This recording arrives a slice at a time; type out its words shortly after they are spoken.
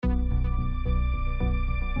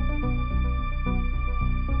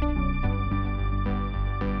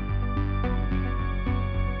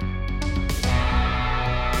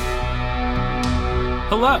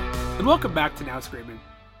Hello, and welcome back to Now Screaming.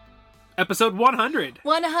 Episode 100.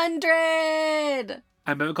 100!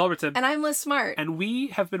 I'm Evan Culbertson. And I'm Liz Smart. And we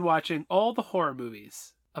have been watching all the horror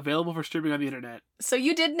movies available for streaming on the internet. So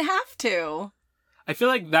you didn't have to. I feel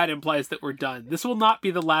like that implies that we're done. This will not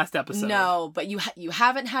be the last episode. No, but you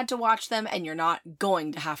haven't had to watch them, and you're not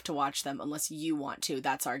going to have to watch them unless you want to.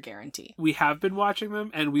 That's our guarantee. We have been watching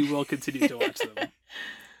them, and we will continue to watch them.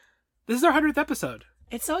 This is our 100th episode.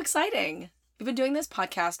 It's so exciting. We've been doing this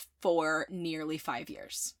podcast for nearly 5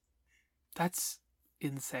 years. That's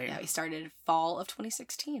insane. Yeah, we started fall of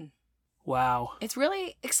 2016. Wow. It's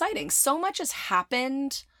really exciting. So much has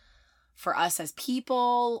happened for us as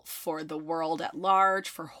people, for the world at large,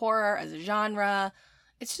 for horror as a genre.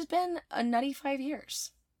 It's just been a nutty 5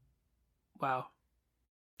 years. Wow.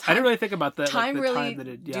 I didn't really think about that. Time the really time that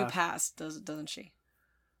it, do pass, doesn't she?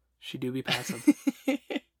 She do be passing.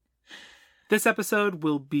 This episode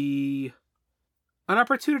will be an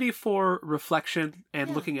opportunity for reflection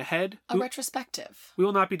and looking ahead. A retrospective. We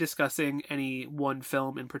will not be discussing any one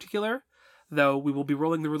film in particular, though we will be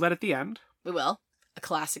rolling the roulette at the end. We will. A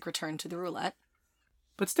classic return to the roulette.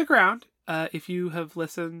 But stick around. If you have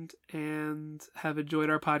listened and have enjoyed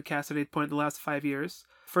our podcast at any point in the last 5 years,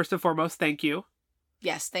 first and foremost, thank you.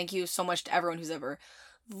 Yes, thank you so much to everyone who's ever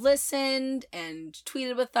listened and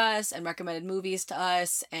tweeted with us and recommended movies to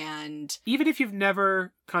us. And even if you've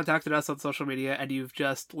never contacted us on social media and you've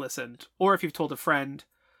just listened, or if you've told a friend,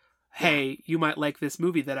 hey, you might like this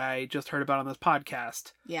movie that I just heard about on this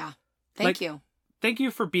podcast. Yeah. Thank you. Thank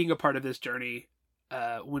you for being a part of this journey.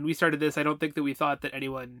 When we started this, I don't think that we thought that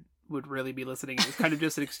anyone would really be listening. It was kind of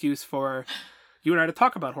just an excuse for you and I to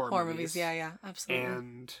talk about horror movies. Yeah, absolutely.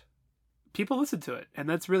 And people listen to it, and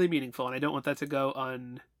that's really meaningful, and I don't want that to go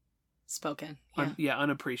spoken.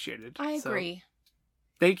 Unappreciated. I agree. So,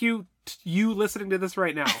 thank you, you listening to this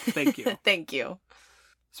right now. Thank you. Thank you.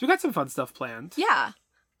 So we got some fun stuff planned. Yeah.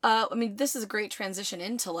 This is a great transition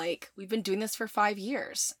into, we've been doing this for 5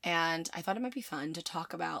 years, and I thought it might be fun to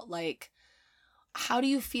talk about, how do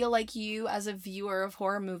you feel like you, as a viewer of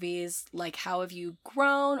horror movies, how have you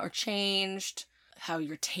grown or changed? How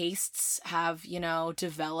your tastes have,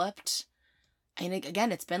 developed? And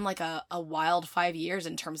again, it's been a wild 5 years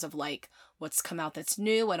in terms of what's come out that's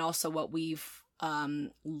new, and also what we've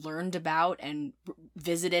learned about and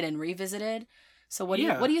visited and revisited. So what do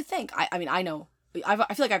you think? I know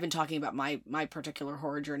I feel like I've been talking about my particular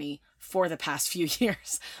horror journey for the past few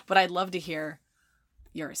years, but I'd love to hear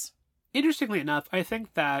yours. Interestingly enough, I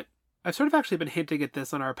think that I've sort of actually been hinting at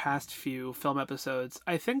this on our past few film episodes.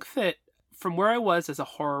 I think that from where I was as a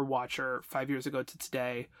horror watcher 5 years ago to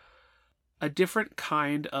today, a different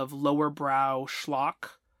kind of lower brow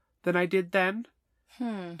schlock than I did then.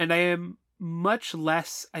 And I am much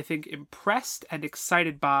less, I think, impressed and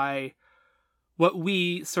excited by what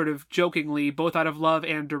we sort of jokingly, both out of love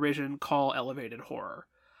and derision, call elevated horror.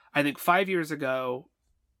 I think 5 years ago,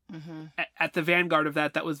 at the vanguard of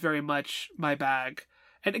that was very much my bag.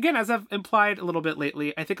 And again, as I've implied a little bit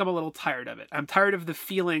lately, I think I'm a little tired of it. I'm tired of the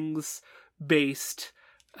feelings-based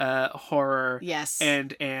horror. Yes.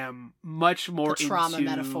 And am much more the trauma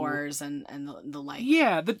metaphors and the like.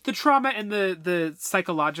 Yeah, the trauma and the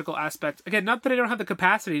psychological aspect. Again, not that I don't have the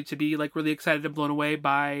capacity to be really excited and blown away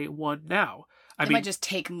by one now. I mean, might just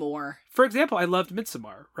take more. For example, I loved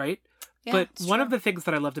Midsommar, right? Yeah, but one true. of the things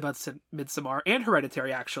that I loved about Midsommar and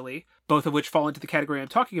Hereditary, actually, both of which fall into the category I'm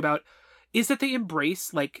talking about, is that they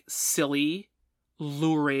embrace silly,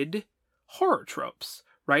 lurid horror tropes,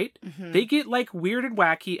 right? Mm-hmm. They get weird and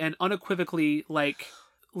wacky and unequivocally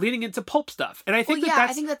leaning into pulp stuff. And I think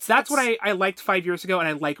that's what I liked 5 years ago and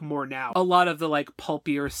I like more now. A lot of the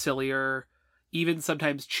pulpier, sillier, even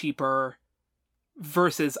sometimes cheaper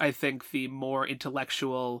versus I think the more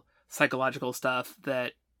intellectual, psychological stuff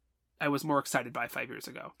that I was more excited by 5 years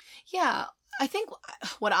ago. Yeah. I think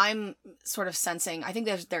what I'm sort of sensing, I think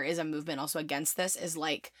there is a movement also against this, is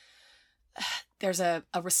there's a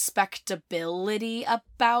respectability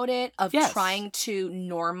about it of trying to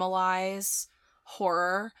normalize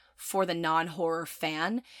horror for the non-horror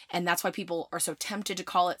fan. And that's why people are so tempted to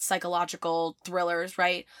call it psychological thrillers,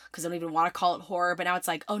 right? Because they don't even want to call it horror. But now it's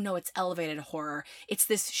oh no, it's elevated horror. It's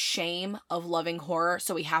this shame of loving horror.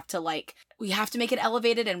 So we have to make it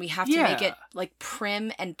elevated, and we have to make it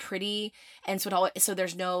prim and pretty. And so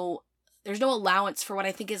there's no allowance for what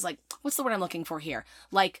I think is what's the word I'm looking for here?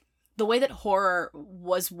 The way that horror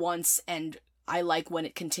was once, and I like when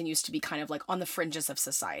it continues to be kind of on the fringes of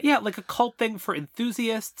society. Yeah, a cult thing for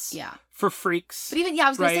enthusiasts. Yeah. For freaks. But even, I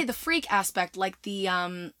was going to say the freak aspect,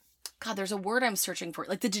 there's a word I'm searching for,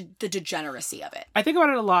 the degeneracy of it. I think about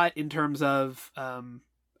it a lot in terms of,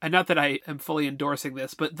 and not that I am fully endorsing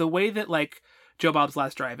this, but the way that like Joe Bob's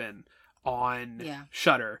Last Drive-In on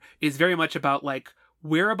Shudder is very much about like,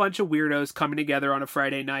 we're a bunch of weirdos coming together on a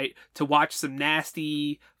Friday night to watch some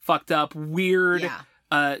nasty, fucked up, weird,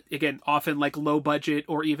 again, often like low budget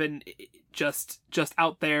or even just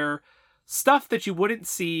out there stuff that you wouldn't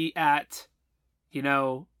see at, you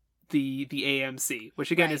know, the AMC,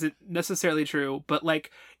 which again isn't necessarily true, but like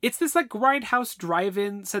it's this like grindhouse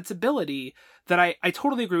drive-in sensibility that I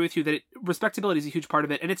totally agree with you that respectability is a huge part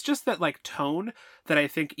of it, and it's just that like tone that I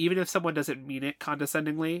think even if someone doesn't mean it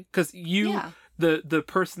condescendingly, because the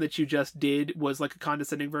person that you just did was like a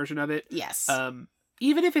condescending version of it. Yes.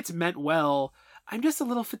 Even if it's meant well, I'm just a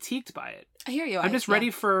little fatigued by it. I hear you. I'm just ready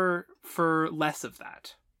for less of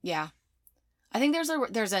that. Yeah. I think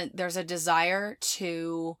there's a desire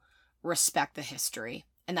to respect the history,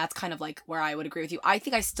 and that's kind of like where I would agree with you. I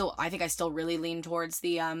think I still really lean towards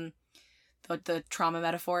the trauma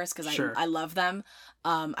metaphors because I love them.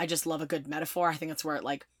 I just love a good metaphor. I think that's where it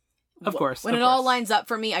like, of course, when it all lines up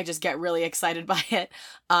for me, I just get really excited by it.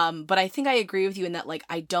 But I think I agree with you in that like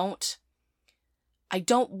I don't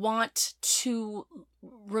want to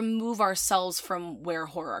remove ourselves from where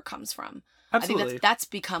horror comes from. Absolutely. I think that's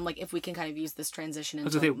become like, if we can kind of use this transition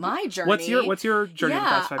into my journey. What's your journey in the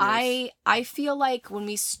past 5 years? I feel like when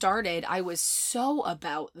we started, I was so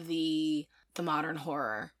about the modern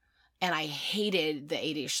horror, and I hated the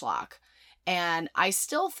 80s schlock. And I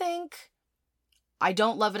still think I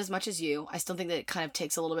don't love it as much as you. I still think that it kind of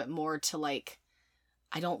takes a little bit more to like,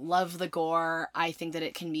 I don't love the gore. I think that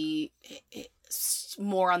it can be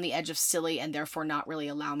more on the edge of silly and therefore not really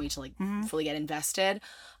allow me to like fully get invested.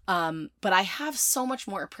 But I have so much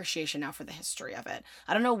more appreciation now for the history of it.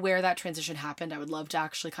 I don't know where that transition happened. I would love to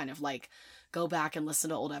actually kind of like go back and listen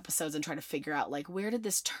to old episodes and try to figure out like, where did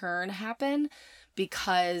this turn happen?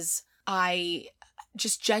 Because I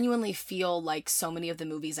just genuinely feel like so many of the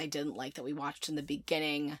movies I didn't like that we watched in the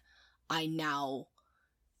beginning, I now,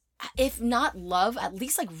 if not love, at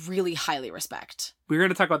least like really highly respect. We're going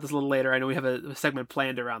to talk about this a little later. I know we have a segment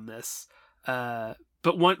planned around this.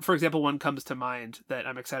 But one comes to mind that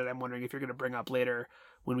I'm excited. I'm wondering if you're going to bring up later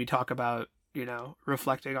when we talk about, you know,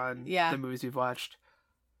 reflecting on the movies we've watched.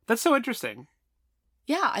 That's so interesting.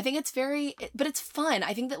 Yeah, I think but it's fun.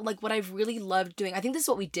 I think that like what I've really loved doing, I think this is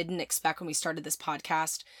what we didn't expect when we started this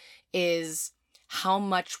podcast, is how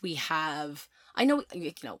much we have. I know,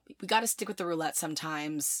 you know, we got to stick with the roulette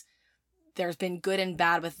sometimes. There's been good and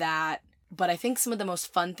bad with that. But I think some of the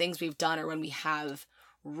most fun things we've done are when we have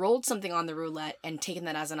rolled something on the roulette and taken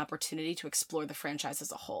that as an opportunity to explore the franchise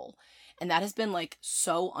as a whole. And that has been like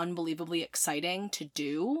so unbelievably exciting to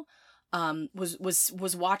do.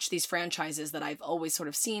 Was watch these franchises that I've always sort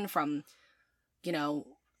of seen from, you know,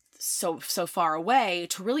 so far away,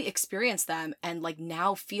 to really experience them and like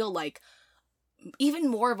now feel like even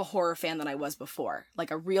more of a horror fan than I was before,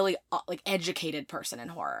 like a really like educated person in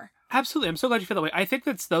horror. Absolutely. I'm so glad you feel that way. I think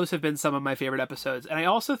those have been some of my favorite episodes. And I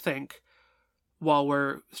also think, while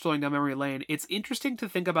we're strolling down memory lane, it's interesting to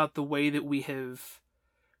think about the way that we have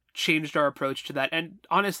changed our approach to that and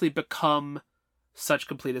honestly become such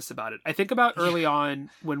completists about it. I think about early on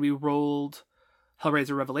when we rolled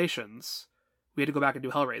Hellraiser Revelations, we had to go back and do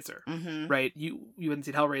Hellraiser, right? You hadn't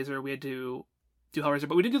seen Hellraiser, we had to do Hellraiser,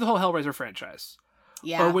 but we didn't do the whole Hellraiser franchise.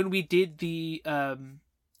 Yeah. Or when we did the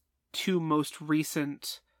two most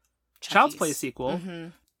recent Child's Play sequel,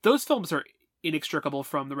 those films are inextricable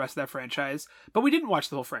from the rest of that franchise, but we didn't watch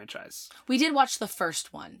the whole franchise. We did watch the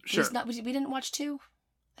first one. Sure. We didn't watch two?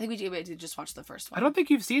 I think we did just watch the first one. I don't think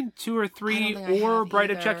you've seen 2 or 3 or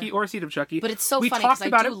Bride of Chucky or Seed of Chucky. But it's so funny because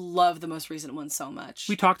I do love the most recent one so much.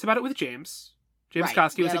 We talked about it with James. James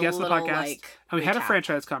Koski was a guest on the podcast. And we had a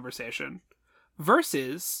franchise conversation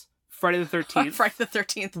versus Friday the 13th. Friday the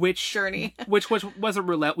 13th journey. which wasn't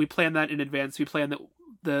roulette. We planned that in advance. We planned that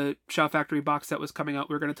the Shout Factory box set was coming out.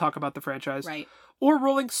 We were going to talk about the franchise. Right. Or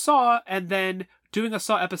rolling Saw and then doing a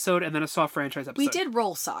Saw episode and then a Saw franchise episode. We did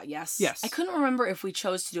roll Saw, yes. Yes. I couldn't remember if we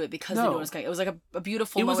chose to do it because we knew it was going. It was like a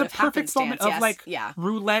beautiful moment of happenstance. It was a perfect moment of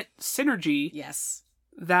roulette synergy. Yes.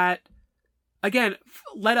 That, again,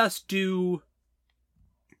 let us do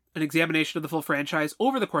an examination of the full franchise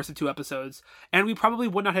over the course of 2 episodes. And we probably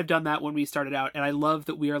would not have done that when we started out. And I love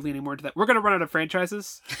that we are leaning more into that. We're going to run out of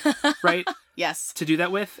franchises, right? Yes. To do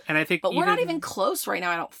that with. And I think But we're not even close right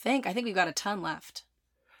now, I don't think. I think we've got a ton left.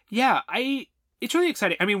 Yeah, it's really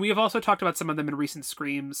exciting. I mean, we have also talked about some of them in recent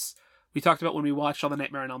Screams. We talked about when we watched all the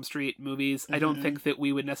Nightmare on Elm Street movies. I don't think that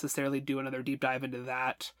we would necessarily do another deep dive into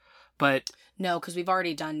that. But no, because we've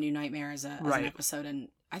already done New Nightmare as an episode, and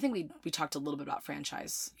I think we talked a little bit about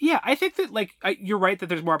franchise. Yeah, I think that, like, you're right that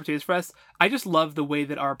there's more opportunities for us. I just love the way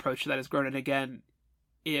that our approach to that has grown. And again,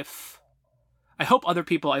 I hope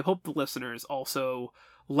the listeners also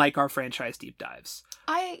like our franchise deep dives.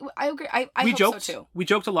 I agree. I hope so too. We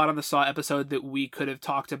joked a lot on the Saw episode that we could have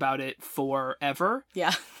talked about it forever.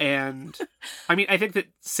 Yeah. And I mean, I think that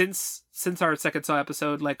since our second Saw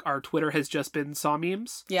episode, like, our Twitter has just been Saw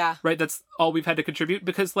memes. Yeah. Right? That's all we've had to contribute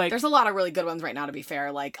because, like, there's a lot of really good ones right now, to be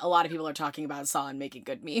fair. Like, a lot of people are talking about Saw and making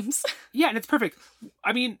good memes. Yeah, and it's perfect.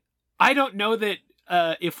 I mean, I don't know that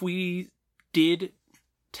if we did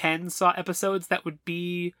 10 Saw episodes, that would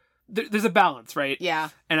be... There's a balance, right? Yeah.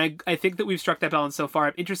 And I think that we've struck that balance so far.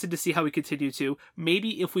 I'm interested to see how we continue to.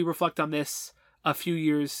 Maybe if we reflect on this a few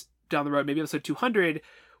years down the road, maybe episode 200,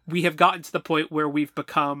 we have gotten to the point where we've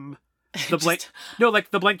become the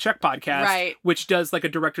the Blank Check podcast, right, which does, like, a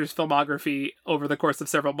director's filmography over the course of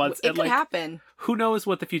several months. It could happen. Who knows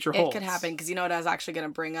what the future holds? It could happen, because you know what I was actually going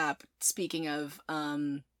to bring up? Speaking of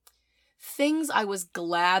things I was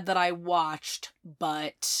glad that I watched,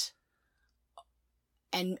 but...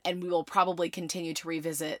 And we will probably continue to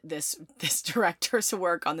revisit this director's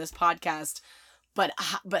work on this podcast, but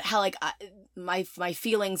how, like, my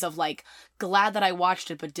feelings of, like, glad that I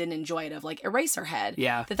watched it but didn't enjoy it, of, like, Eraserhead.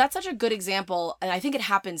 Yeah, that's such a good example, and I think it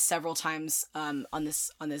happened several times on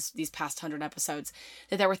these past 100 episodes,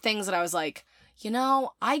 that there were things that I was like, you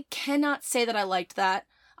know, I cannot say that I liked that.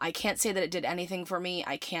 I can't say that it did anything for me.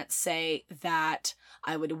 I can't say that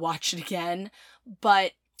I would watch it again,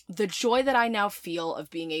 but the joy that I now feel of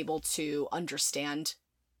being able to understand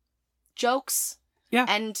jokes,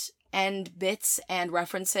 and bits and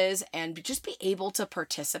references, and just be able to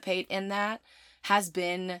participate in that, has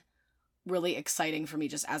been really exciting for me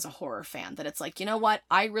just as a horror fan. That it's like, you know what?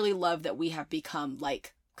 I really love that we have become,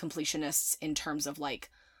 like, completionists in terms of, like,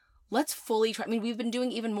 let's fully try. I mean, we've been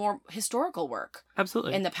doing even more historical work.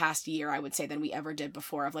 Absolutely. In the past year, I would say, than we ever did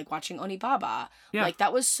before, of, like, watching Onibaba. Yeah. Like,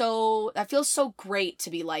 that feels so great to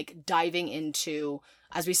be, like, diving into,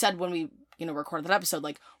 as we said when we, recorded that episode,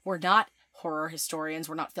 like, we're not horror historians,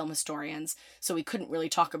 we're not film historians, so we couldn't really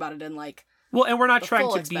talk about it in, like, well, and we're not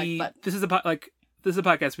trying to be, this is a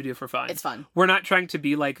podcast we do for fun. It's fun. We're not trying to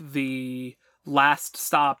be, like, the last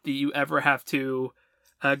stop that you ever have to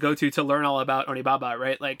go to learn all about Onibaba,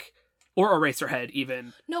 right? Like, or Eraserhead,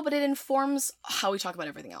 even. No, but it informs how we talk about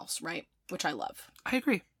everything else, right? Which I love. I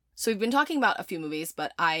agree. So we've been talking about a few movies,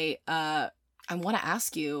 but I want to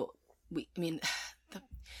ask you,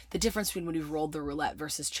 the difference between when we've rolled the roulette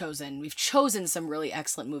versus chosen. We've chosen some really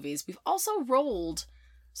excellent movies. We've also rolled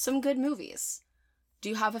some good movies. Do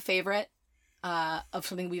you have a favorite of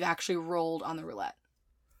something we've actually rolled on the roulette?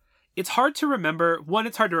 It's hard to remember. One,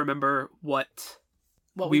 it's hard to remember what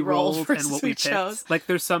we rolled and what we picked. Chose. Like,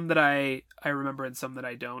 there's some that I remember and some that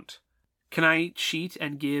I don't. Can I cheat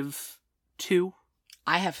and give 2?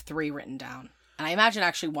 I have 3 written down, and I imagine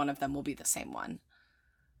actually one of them will be the same one.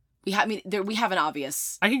 We have an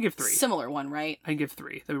obvious. I can give 3. Similar one, right? I can give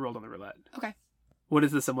 3 that we rolled on the roulette. Okay. What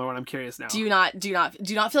is the similar one? I'm curious now. Do you not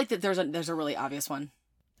feel like that there's a really obvious one?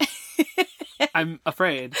 I'm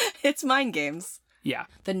afraid. It's Mind Games. Yeah.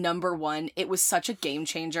 The number 1. It was such a game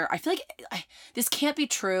changer. I feel like this can't be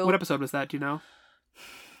true. What episode was that? Do you know?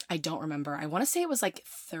 I don't remember. I want to say it was like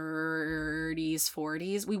 30s,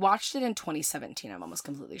 40s. We watched it in 2017. I'm almost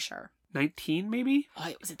completely sure. 19, maybe?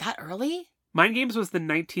 Oh, was it that early? Mind Games was the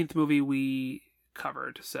 19th movie we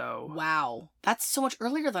covered, so... Wow. That's so much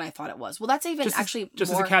earlier than I thought it was. Well, that's even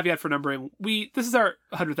just more... as a caveat for numbering, this is our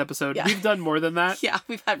 100th episode. Yeah. We've done more than that. Yeah,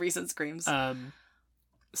 we've had recent screams.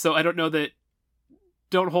 So I don't know that...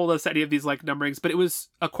 Don't hold us to any of these, like, numberings, but it was,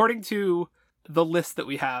 according to the list that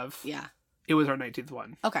we have... Yeah. It was our 19th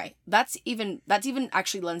one. Okay. That's even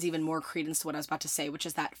actually lends even more credence to what I was about to say, which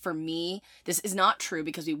is that for me, this is not true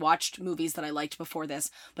because we watched movies that I liked before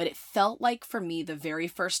this, but it felt like for me the very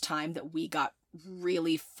first time that we got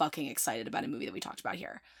really fucking excited about a movie that we talked about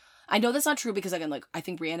here. I know that's not true because, again, like, I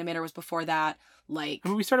think Reanimator was before that. Like, I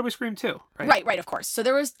mean, we started with Scream too, right? Right, of course. So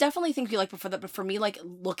there was definitely things we liked before that, but for me, like,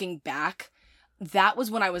 looking back, that was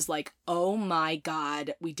when I was like, oh my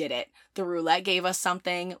God, we did it. The roulette gave us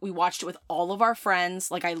something. We watched it with all of our friends.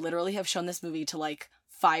 Like, I literally have shown this movie to, like,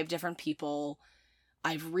 5 different people.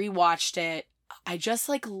 I've rewatched it. I just,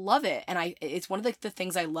 like, love it. And it's one of the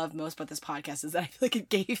things I love most about this podcast is that I feel like it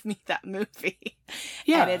gave me that movie.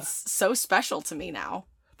 Yeah. And it's so special to me now.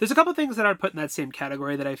 There's a couple things that I would put in that same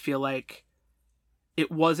category that I feel like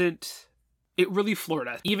it wasn't it really floored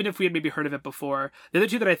us, even if we had maybe heard of it before. The other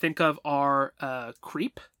two that I think of are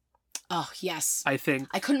Creep. Oh, yes. I think.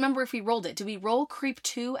 I couldn't remember if we rolled it. Did we roll Creep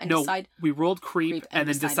 2 and decide? No, we rolled Creep and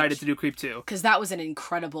then decided to do Creep 2. Because that was an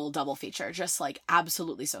incredible double feature. Just, like,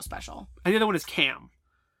 absolutely so special. And the other one is Cam.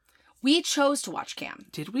 We chose to watch Cam.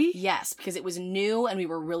 Did we? Yes, because it was new and we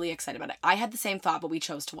were really excited about it. I had the same thought, but we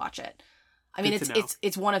chose to watch it. I mean,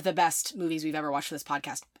 it's one of the best movies we've ever watched for this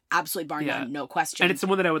podcast. Absolutely, bar none, no question. And it's the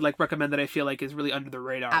one that I would like recommend that I feel like is really under the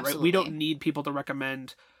radar. Absolutely. Right? We don't need people to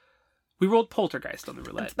recommend. We rolled Poltergeist on the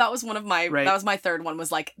roulette. That was one of my. Right? That was my third one.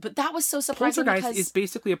 Was like, but that was so surprising. Poltergeist is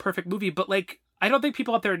basically a perfect movie, but like I don't think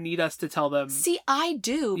people out there need us to tell them. See, I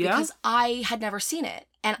do because I had never seen it,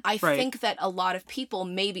 and I think that a lot of people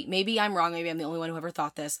maybe I'm wrong. Maybe I'm the only one who ever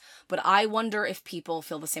thought this, but I wonder if people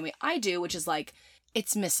feel the same way I do, which is like.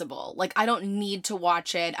 It's missable. Like, I don't need to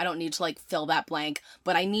watch it. I don't need to, like, fill that blank.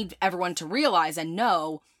 But I need everyone to realize and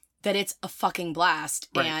know that it's a fucking blast.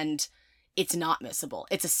 Right. And it's not missable.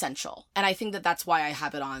 It's essential. And I think that that's why I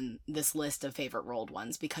have it on this list of favorite rolled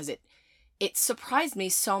ones. Because it surprised me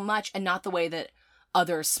so much. And not the way that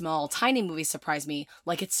other small, tiny movies surprise me.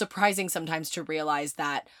 Like, it's surprising sometimes to realize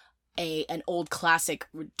that an old classic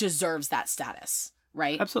deserves that status.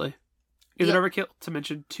 Right? Absolutely. Is it overkill to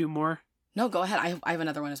mention two more? No, go ahead. I have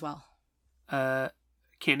another one as well.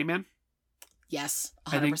 Candyman? Yes,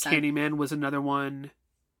 100%. I think Candyman was another one.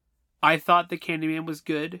 I thought that Candyman was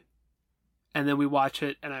good. And then we watch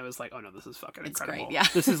it and I was like, oh no, this is fucking incredible. It's great, yeah.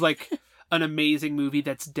 This is like an amazing movie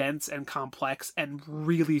that's dense and complex and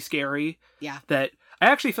really scary. Yeah. That I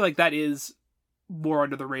actually feel like that is more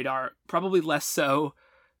under the radar. Probably less so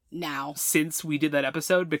now. Since we did that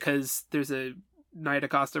episode because there's a Nia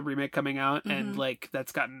DaCosta remake coming out and like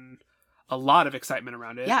that's gotten a lot of excitement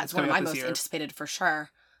around it. Yeah, it's one of my most anticipated for sure.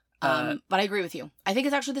 But I agree with you. I think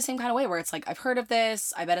it's actually the same kind of way where it's like, I've heard of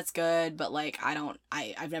this, I bet it's good, but like,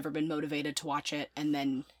 I've never been motivated to watch it, and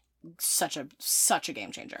then such a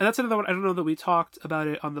game changer. And that's another one, I don't know that we talked about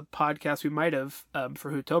it on the podcast, we might have,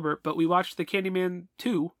 for Hooktober, but we watched the Candyman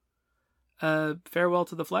 2, Farewell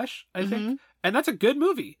to the Flesh, I think. And that's a good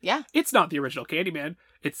movie. Yeah. It's not the original Candyman.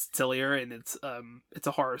 It's sillier, and it's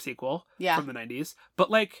a horror sequel from the 90s. But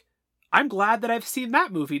like, I'm glad that I've seen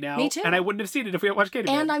that movie now. Me too. And I wouldn't have seen it if we hadn't watched Candyman.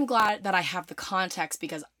 And I'm glad that I have the context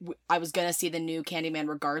because I was going to see the new Candyman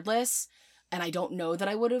regardless. And I don't know that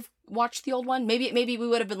I would have watched the old one. Maybe we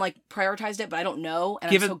would have been like prioritized it, but I don't know.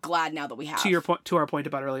 And I'm so glad now that we have. To our point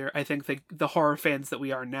about earlier, I think the horror fans that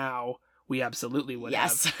we are now, we absolutely would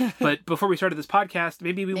have. But before we started this podcast,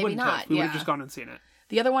 maybe we wouldn't have. We would have just gone and seen it.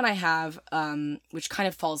 The other one I have, which kind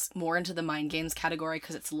of falls more into the mind games category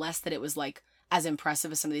because it's less that it was like as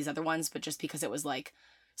impressive as some of these other ones, but just because it was like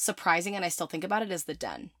surprising and I still think about it, is The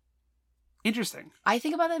Den. Interesting. I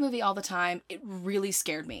think about that movie all the time. It really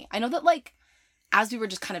scared me. I know that like, as we were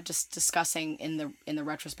just kind of just discussing in the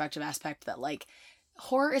retrospective aspect, that like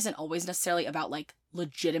horror isn't always necessarily about like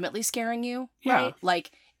legitimately scaring you. Yeah. Right?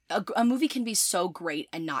 Like a movie can be so great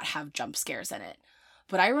and not have jump scares in it.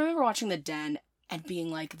 But I remember watching The Den and being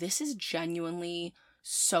like, this is genuinely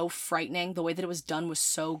so frightening. The way that it was done was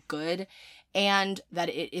so good. And that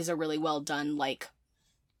it is a really well done, like,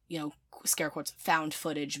 you know, scare quotes, found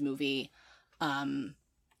footage movie,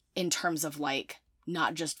 in terms of like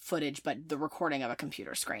not just footage, but the recording of a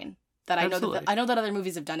computer screen. That I know that other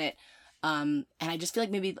movies have done it, and I just feel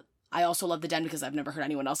like maybe I also love The Den because I've never heard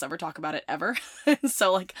anyone else ever talk about it ever.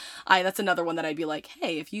 So like, that's another one that I'd be like,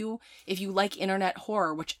 hey, if you like internet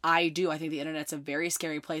horror, which I do, I think the internet's a very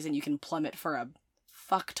scary place, and you can plummet for a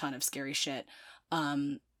fuck ton of scary shit.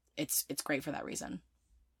 It's great for that reason.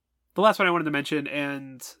 The last one I wanted to mention,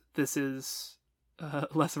 and this is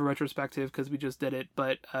less of a retrospective because we just did it,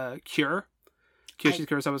 but Cure. Kiyoshi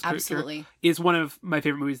Kurosawa's Cure is one of my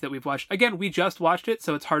favorite movies that we've watched. Again, we just watched it,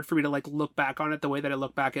 so it's hard for me to like look back on it the way that I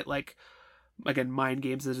look back at like, again, Mind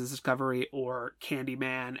Games as a Discovery or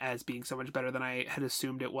Candyman as being so much better than I had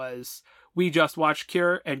assumed it was. We just watched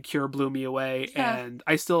Cure, and Cure blew me away, and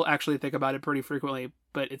I still actually think about it pretty frequently,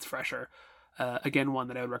 but it's fresher. Again, one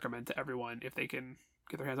that I would recommend to everyone if they can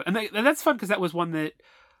get their hands on. And that's fun because that was one that,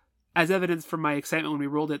 as evidence from my excitement when we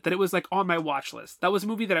rolled it, that it was like on my watch list. That was a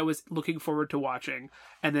movie that I was looking forward to watching,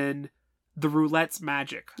 and then the roulette's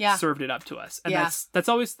magic served it up to us. And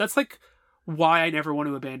that's like why I never want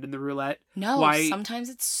to abandon the roulette. No, sometimes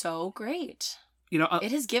it's so great. You know,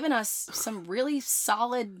 it has given us some really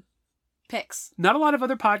solid picks. Not a lot of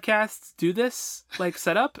other podcasts do this like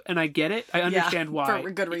setup, and I get it. I understand why. For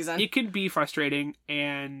a good reason. It can be frustrating,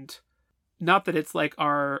 and not that it's like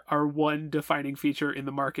our one defining feature in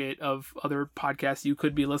the market of other podcasts you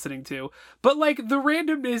could be listening to, but like the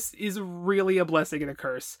randomness is really a blessing and a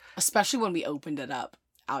curse. Especially when we opened it up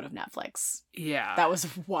out of Netflix. Yeah. That was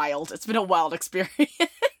wild. It's been a wild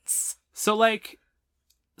experience. So like,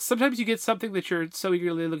 sometimes you get something that you're so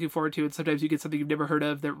eagerly looking forward to, and sometimes you get something you've never heard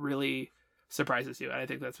of that really surprises you. And I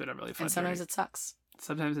think that's been a really fun And sometimes journey. it sucks.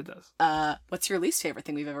 Sometimes it does. What's your least favorite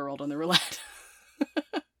thing we've ever rolled on the roulette?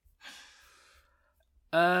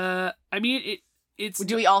 I mean, it's...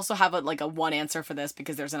 Do we also have a one answer for this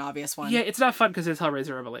because there's an obvious one? Yeah, it's not fun because it's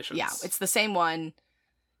Hellraiser Revelations. Yeah, it's the same one.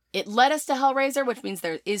 It led us to Hellraiser, which means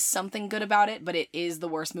there is something good about it, but it is the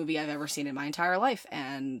worst movie I've ever seen in my entire life.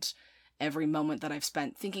 And every moment that I've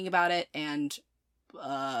spent thinking about it and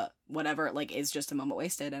whatever, like, is just a moment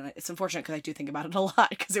wasted. And it's unfortunate because I do think about it a lot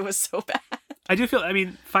because it was so bad. I do feel, I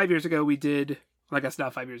mean, 5 years ago we did, I guess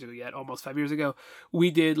not 5 years ago yet, almost 5 years ago,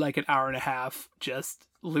 we did like an hour and a half just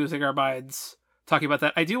losing our minds talking about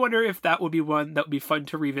that. I do wonder if that would be one that would be fun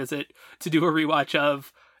to revisit, to do a rewatch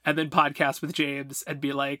of, and then podcast with James and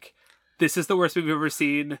be like, this is the worst movie we've ever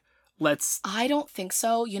seen. I don't think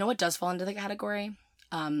so. You know what does fall into the category?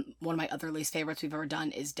 One of my other least favorites we've ever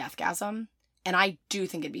done is Deathgasm. And I do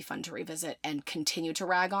think it'd be fun to revisit and continue to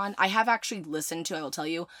rag on. I have actually I will tell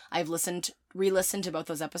you, I've re-listened to both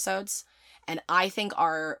those episodes. And I think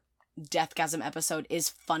our Deathgasm episode is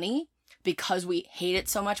funny because we hate it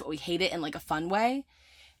so much, but we hate it in like a fun way.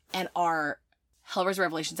 And our Hellraiser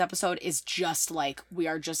Revelations episode is just like, we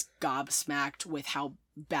are just gobsmacked with how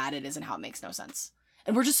bad it is and how it makes no sense.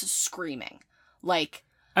 And we're just screaming. Like,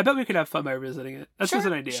 I bet we could have fun by revisiting it. That's just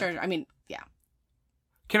an idea. Sure. I mean, yeah.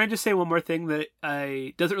 Can I just say one more thing that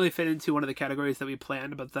doesn't really fit into one of the categories that we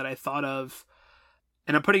planned, but that I thought of,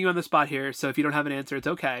 and I'm putting you on the spot here, so if you don't have an answer, it's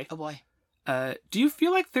okay. Oh boy. Do you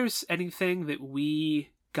feel like there's anything that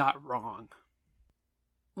we got wrong?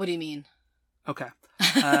 What do you mean? Okay.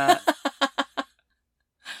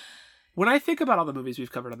 When I think about all the movies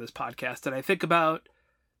we've covered on this podcast, and I think about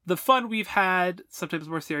the fun we've had, sometimes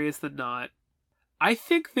more serious than not, I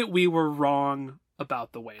think that we were wrong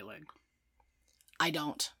about The Wailing. I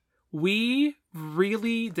don't. We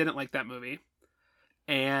really didn't like that movie.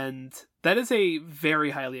 And that is a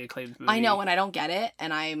very highly acclaimed movie. I know, and I don't get it,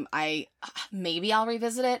 and I maybe I'll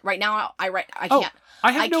revisit it. Right now, I can't.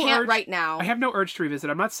 I can't right now. I have no urge to revisit.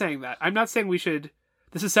 I'm not saying that. I'm not saying we should.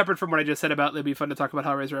 This is separate from what I just said about it'd be fun to talk about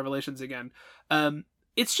Hellraiser Revelations again.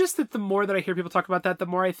 It's just that the more that I hear people talk about that, the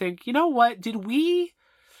more I think, you know what? Did we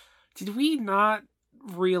not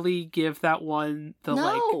really give that one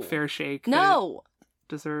the fair shake? No.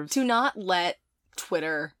 Deserves. Do not let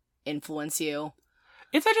Twitter influence you.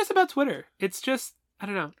 It's not just about Twitter. It's just, I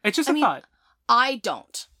don't know. It's just a thought. I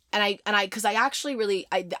don't. And I because I actually really,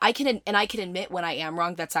 I can admit when I am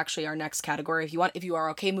wrong. That's actually our next category. If you are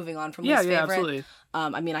okay moving on from least favorite. Yeah, absolutely.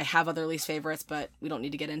 I mean, I have other least favorites, but we don't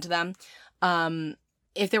need to get into them.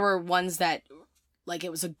 If there were ones that, like,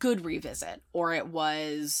 it was a good revisit, or it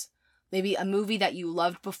was maybe a movie that you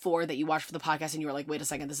loved before that you watched for the podcast and you were like, wait a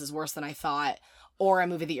second, this is worse than I thought. Or a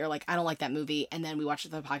movie that you're like, I don't like that movie. And then we watched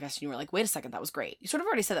it for the podcast and you were like, wait a second, that was great. You sort of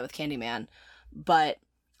already said that with Candyman. But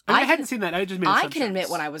I hadn't seen that. I just made assumptions. I can admit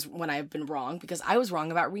when I've been wrong, because I was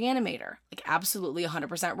wrong about Reanimator. Like, absolutely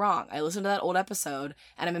 100% wrong. I listened to that old episode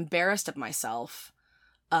and I'm embarrassed of myself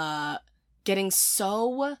getting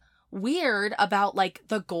so weird about, like,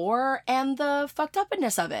 the gore and the fucked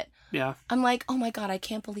upness of it. Yeah. I'm like, oh my God, I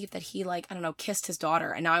can't believe that he, like, I don't know, kissed his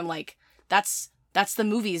daughter. And now I'm like, that's the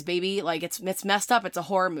movies, baby. Like, it's messed up. It's a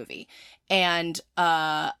horror movie. And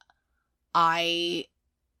I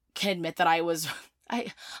can admit that I was...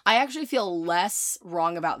 I actually feel less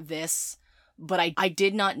wrong about this, but I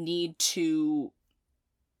did not need to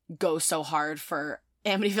go so hard for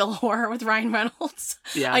Amityville Horror with Ryan Reynolds.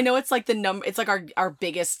 Yeah. I know it's like it's like our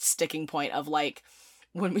biggest sticking point of, like,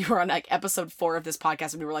 when we were on, like, episode 4 of this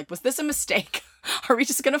podcast and we were like, was this a mistake? Are we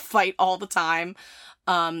just going to fight all the time?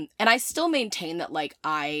 And I still maintain that, like,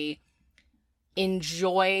 I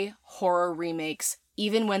enjoy horror remakes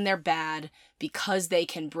even when they're bad, because they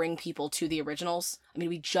can bring people to the originals. I mean,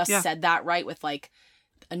 we just said that, right? With, like,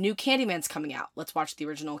 a new Candyman's coming out. Let's watch the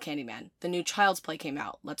original Candyman. The new Child's Play came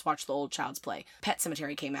out. Let's watch the old Child's Play. Pet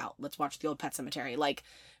Sematary came out. Let's watch the old Pet Sematary. Like,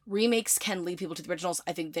 remakes can lead people to the originals.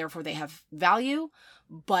 I think, therefore, they have value.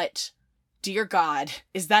 But, dear God,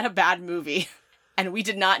 is that a bad movie? And we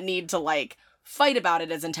did not need to, like, fight about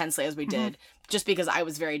it as intensely as we did, just because I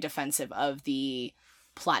was very defensive of the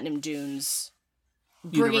Platinum Dunes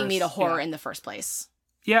bringing me to horror in the first place.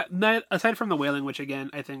 Yeah, aside from The Wailing, which, again,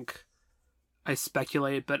 I think I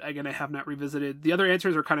speculate, but again, I have not revisited. The other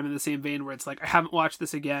answers are kind of in the same vein where it's like, I haven't watched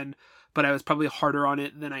this again, but I was probably harder on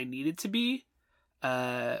it than I needed to be.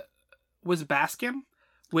 Was Baskin,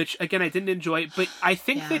 which again, I didn't enjoy, but I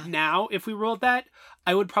think that now, if we rolled that,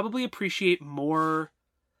 I would probably appreciate more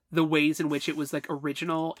the ways in which it was like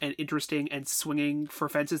original and interesting and swinging for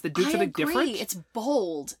fences that do something different. It's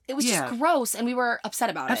bold. It was just gross, and we were upset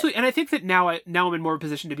about it. Absolutely, and I think that now I'm in more of a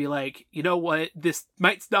position to be like, you know what, this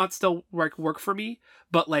might not still work for me,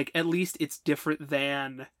 but like at least it's different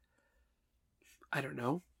than, I don't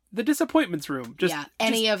know, The Disappointments Room.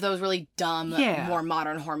 Any of those really dumb, more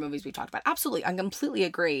modern horror movies we talked about. Absolutely, I completely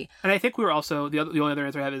agree. And I think we were also the only other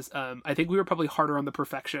answer I have is I think we were probably harder on The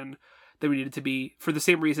Perfection than we needed to be for the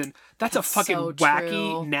same reason. That's a fucking so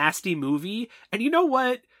wacky, nasty movie. And you know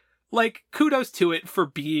what? Like, kudos to it for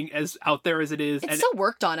being as out there as it is. It still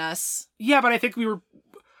worked on us. Yeah, but I think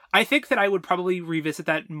that I would probably revisit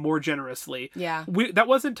that more generously. Yeah. That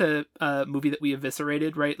wasn't a movie that we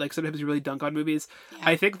eviscerated, right? Like, sometimes we really dunk on movies. Yeah.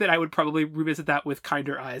 I think that I would probably revisit that with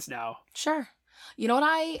kinder eyes now. Sure. You know what,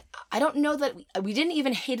 I don't know that we didn't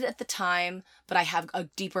even hate it at the time, but I have a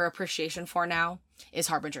deeper appreciation for now, is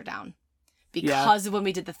Harbinger Down. Because of when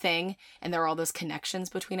we did The Thing, and there were all those connections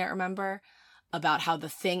between it, remember? About how The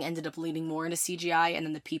Thing ended up leaning more into CGI, and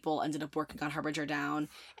then the people ended up working on Harbinger Down,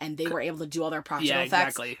 and they were able to do all their practical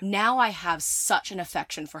effects. Exactly. Now I have such an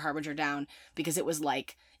affection for Harbinger Down, because it was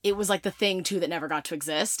like The Thing 2 that never got to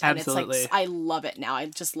exist. And Absolutely. It's like, I love it now. I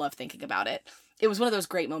just love thinking about it. It was one of those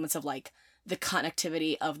great moments of like the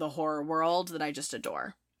connectivity of the horror world that I just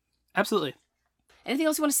adore. Absolutely. Anything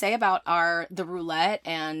else you want to say about the roulette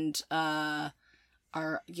and our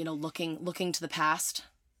looking to the past?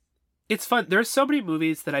 It's fun. There's so many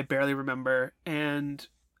movies that I barely remember, and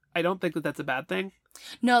I don't think that that's a bad thing.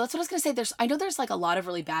 No, that's what I was gonna say. I know there's like a lot of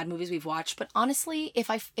really bad movies we've watched, but honestly,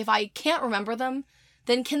 if I can't remember them,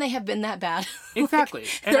 then can they have been that bad? Exactly.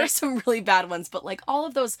 There are some really bad ones, but like all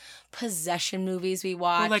of those possession movies we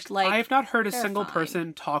watched, like I have not heard a single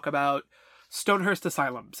person talk about Stonehurst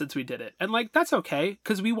Asylum since we did it. And like, that's okay,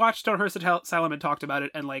 because we watched Stonehurst Asylum and talked about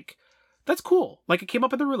it, and like, that's cool. Like, it came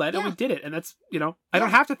up in the roulette and we did it, and that's, I don't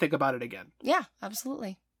have to think about it again. Yeah,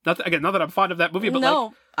 absolutely. Not that I'm fond of that movie, but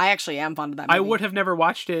no, I actually am fond of that movie. I would have never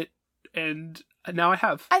watched it, and now I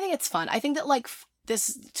have. I think it's fun. I think that like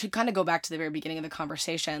this, to kind of go back to the very beginning of the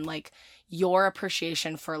conversation, like your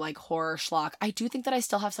appreciation for like horror schlock, I do think that I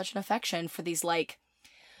still have such an affection for these like,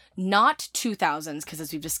 not 2000s, because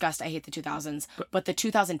as we've discussed, I hate the 2000s, but the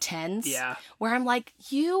 2010s. Yeah. Where I'm like,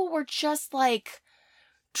 you were just like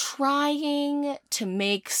trying to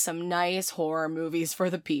make some nice horror movies for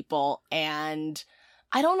the people, and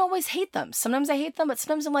I don't always hate them. Sometimes I hate them, but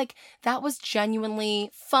sometimes I'm like, that was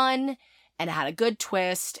genuinely fun, and it had a good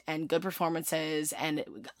twist and good performances, and it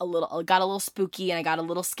got a little spooky, and I got a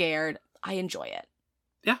little scared. I enjoy it.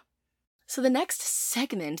 Yeah. So the next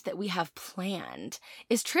segment that we have planned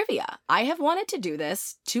is trivia. I have wanted to do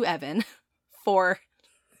this to Evan for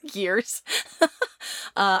years.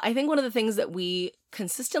 I think one of the things that we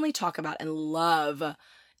consistently talk about and love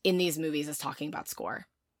in these movies is talking about score.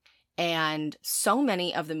 And so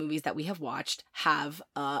many of the movies that we have watched have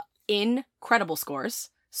incredible scores.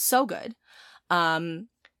 So good. And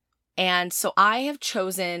so I have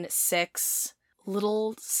chosen 6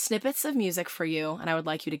 little snippets of music for you, and I would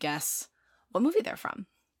like you to guess what movie they're from.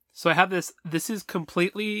 So I have this. This is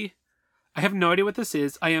completely... I have no idea what this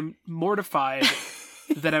is. I am mortified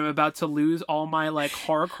that I'm about to lose all my like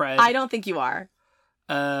horror cred. I don't think you are.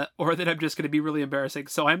 Or that I'm just going to be really embarrassing.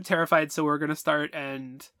 So I'm terrified. So we're going to start,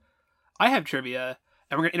 and I have trivia,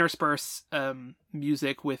 and we're going to intersperse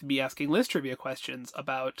music with me asking Liz trivia questions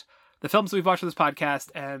about the films we've watched on this podcast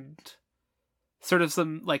and sort of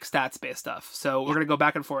some like stats-based stuff. So we're going to go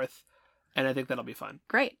back and forth, and I think that'll be fun.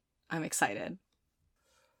 Great. I'm excited.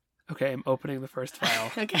 Okay, I'm opening the first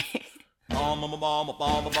file. Okay. This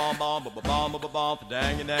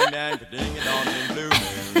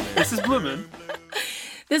is Blue Moon.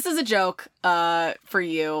 This is a joke for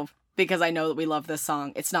you because I know that we love this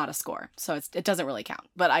song. It's not a score, so it doesn't really count.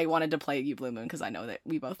 But I wanted to play you Blue Moon because I know that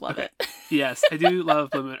we both love it. Yes, I do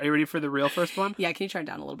love Blue Moon. Are you ready for the real first one? Yeah, can you turn it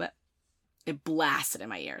down a little bit? It blasted in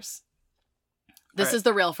my ears. This is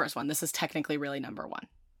the real first one. This is technically really number 1.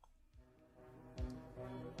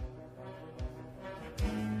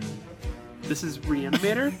 This is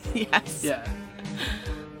Reanimator? Yes. Yeah.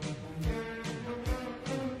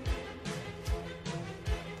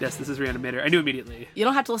 Yes, this is Reanimator. I knew immediately. You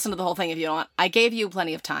don't have to listen to the whole thing if you don't want. I gave you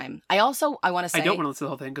plenty of time. I want to say... I don't want to listen to the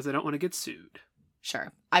whole thing because I don't want to get sued.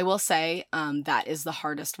 Sure. I will say that is the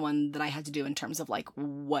hardest one that I had to do in terms of like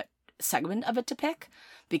what segment of it to pick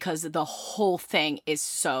because the whole thing is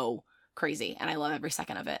so crazy and I love every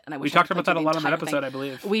second of it. And we talked about that a lot on that episode, I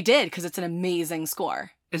believe. We did, because it's an amazing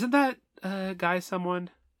score. Isn't that guy someone?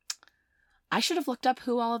 I should have looked up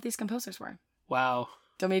who all of these composers were. Wow.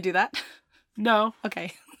 Do you want me to do that? No.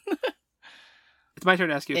 Okay. It's my turn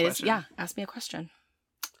to ask you a question. Yeah, ask me a question.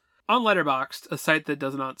 On Letterboxd, a site that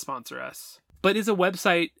does not sponsor us, but is a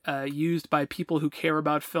website used by people who care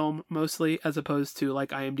about film mostly, as opposed to like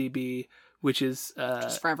IMDb, which is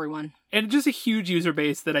just for everyone, and just a huge user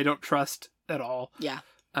base that I don't trust at all. Yeah.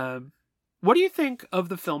 What do you think of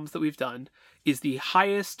the films that we've done is the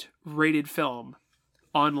highest rated film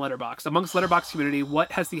on Letterboxd? Amongst Letterboxd community,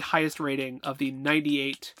 what has the highest rating of the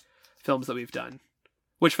 98 films that we've done?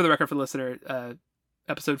 Which, for the record, for the listener,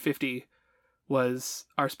 episode 50 was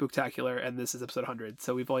our Spooktacular, and this is episode 100,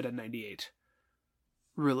 so we've only done 98.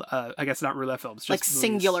 I guess not roulette films. Just like movies.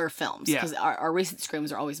 Singular films, Yeah. because our recent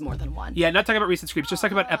screams are always more than one. Yeah, not talking about recent screams, just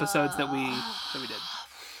talking about episodes that we did.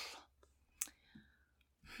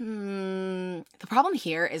 The problem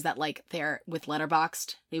here is that like they're with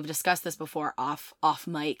Letterboxd. We've discussed this before off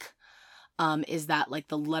mic. Is that like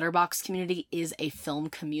the Letterboxd community is a film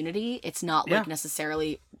community. It's not like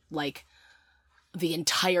necessarily like the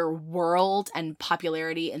entire world and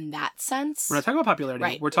popularity in that sense. We're not talking about popularity.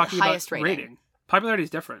 Right. We're talking Highest about rating. rating. Popularity is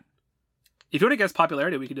different. If you want to guess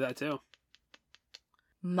popularity, we can do that too.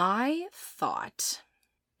 My thought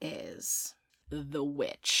is The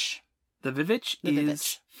Witch. The Vivitch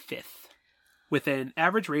is 5th with an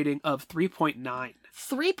average rating of 3.9.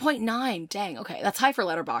 3.9. Dang. Okay, that's high for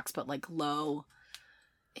Letterboxd, but like low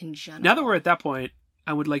in general. Now that we're at that point,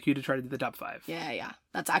 I would like you to try to do the top 5. Yeah.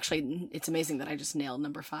 That's actually, it's amazing that I just nailed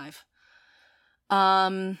number 5.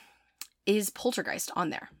 Is Poltergeist on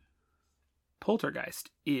there?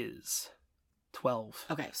 Poltergeist is 12.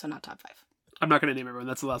 Okay, so not top 5. I'm not going to name everyone.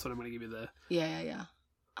 That's the last one I'm going to give you the... Yeah.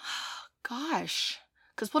 Oh, gosh.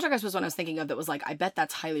 Because Poltergeist was one I was thinking of that was like, I bet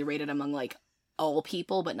that's highly rated among like all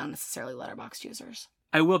people, but not necessarily Letterboxd users.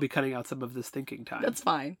 I will be cutting out some of this thinking time. That's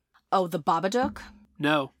fine. Oh, The Babadook?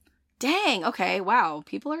 No. Dang, okay, wow.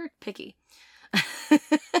 People are picky.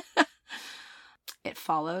 It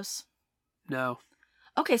Follows? No.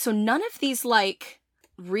 Okay, so none of these like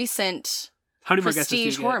recent How many more guesses do you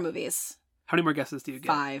prestige get? horror movies. How many more guesses do you get?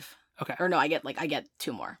 5. Okay. Or no, I get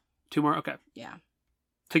 2 more. 2 more? Okay. Yeah.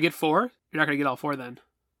 To get 4? You're not going to get all 4 then.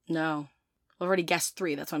 No. I've already guessed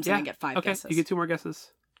 3. That's why I'm saying I get 5 okay. guesses. You get 2 more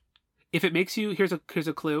guesses. If it makes you... Here's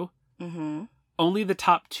a clue. Mm-hmm. Only the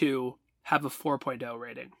top 2 have a 4.0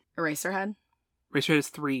 rating. Eraserhead? Eraserhead is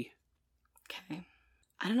 3. Okay.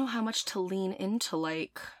 I don't know how much to lean into,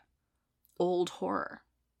 like, old horror.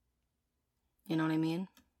 You know what I mean?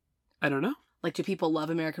 I don't know. Like, do people love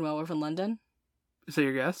American Werewolf in London? Is that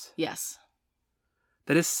your guess? Yes.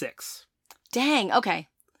 That is 6. Dang, okay.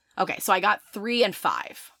 Okay, so I got 3 and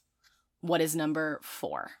 5. What is number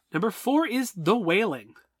 4? Number 4 is The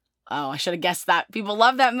Wailing. Oh, I should have guessed that. People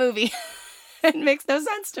love that movie. It makes no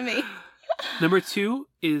sense to me. Number 2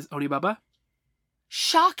 is Onibaba.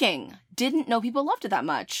 Shocking. Didn't know people loved it that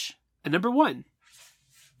much. And number 1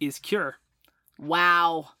 is Cure.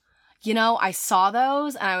 Wow. You know, I saw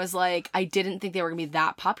those and I was like, I didn't think they were going to be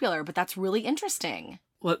that popular, but that's really interesting.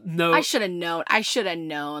 Well, no. I should have known.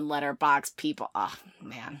 Letterboxd people. Oh,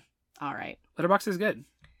 man. All right. Letterboxd is good.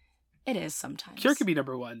 It is sometimes. Cure could be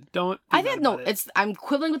number 1. Don't. I think no. I'm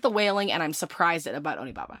quibbling with The Wailing, and I'm surprised about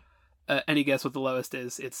Onibaba. Any guess what the lowest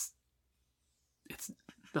is? It's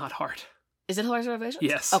not hard. Is it Hilarious Revelations?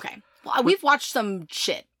 Yes. Okay. Well, we've watched some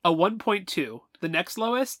shit. A 1.2. The next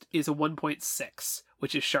lowest is a 1.6,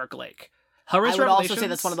 which is Shark Lake. I would also say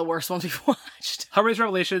that's one of the worst ones we've watched. Hellraiser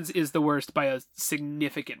Revelations is the worst by a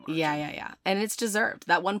significant margin. Yeah. And it's deserved.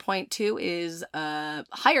 That 1.2 is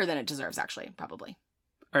higher than it deserves, actually, probably.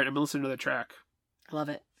 All right, I'm going to listen to another track. I love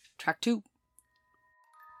it. Track 2.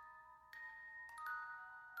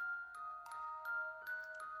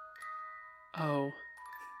 Oh.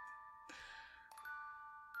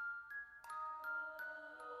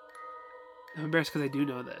 I'm embarrassed because I do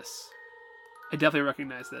know this. I definitely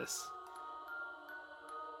recognize this.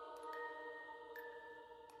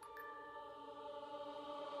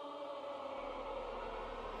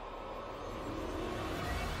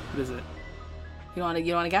 What is it? You want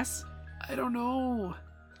to guess? I don't know.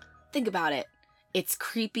 Think about it. It's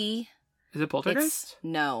creepy. Is it Poltergeist?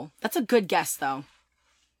 No. That's a good guess, though.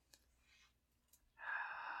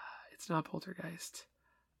 It's not Poltergeist.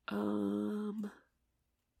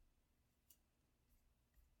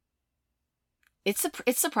 It's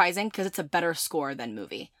surprising because it's a better score than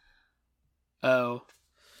movie. Oh.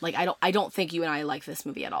 Like I don't think you and I like this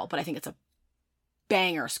movie at all, but I think it's a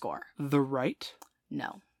banger score. The Right?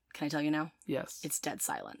 No. Can I tell you now? Yes. It's Dead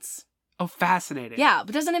Silence. Oh, fascinating. Yeah,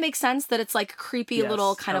 but doesn't it make sense that it's like creepy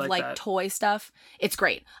little kind of like toy stuff? It's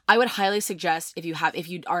great. I would highly suggest if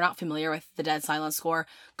you are not familiar with the Dead Silence score,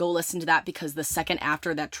 go listen to that, because the second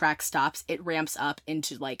after that track stops, it ramps up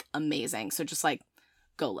into like amazing. So just like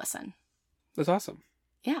go listen. That's awesome.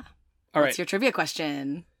 Yeah. All right. What's your trivia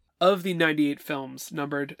question? Of the 98 films,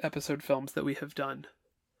 numbered episode films that we have done,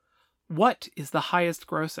 what is the highest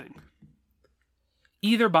grossing?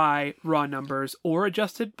 Either by raw numbers or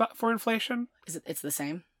adjusted for inflation? It's the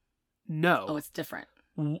same? No. Oh, it's different.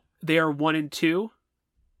 They are 1 and 2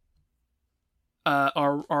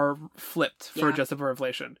 are flipped for adjusted for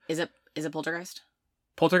inflation. Is it Poltergeist?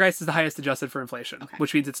 Poltergeist is the highest adjusted for inflation,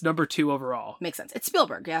 which means it's number 2 overall. Makes sense. It's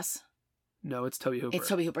Spielberg, yes? No, it's Tobe Hooper. It's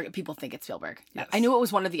Tobe Hooper. People think it's Spielberg. Yes. I knew it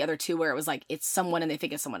was one of the other two where it was like, it's someone and they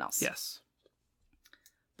think it's someone else. Yes.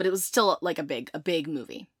 But it was still like a big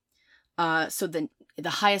movie. So the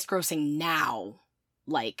highest grossing now,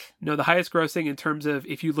 like... No, the highest grossing in terms of,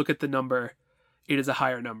 if you look at the number, it is a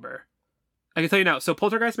higher number. I can tell you now. So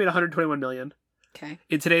Poltergeist made 121 million. Okay.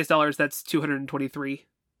 In today's dollars, that's 223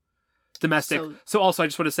 domestic. So also, I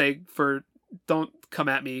just want to say, don't come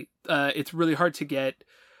at me. It's really hard to get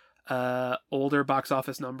older box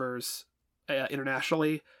office numbers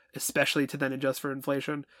internationally, especially to then adjust for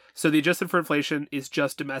inflation. So the adjusted for inflation is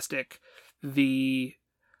just domestic. The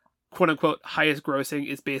quote-unquote highest grossing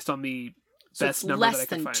is based on the best number that I can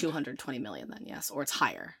find. Less than 220 million then, yes? Or it's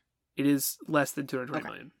higher? It is less than 220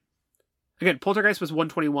 million. Again, Poltergeist was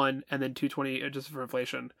 121 and then 220 adjusted for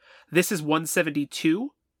inflation. This is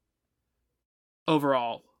 172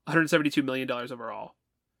 overall. $172 million overall.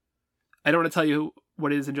 I don't want to tell you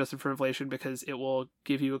what it is adjusted for inflation because it will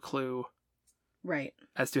give you a clue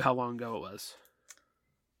as to how long ago it was.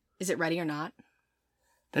 Is it Ready or Not?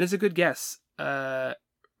 That is a good guess.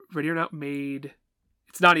 Ready or Not made...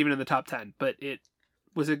 It's not even in the top 10, but it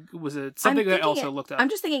was something that I also looked up. I'm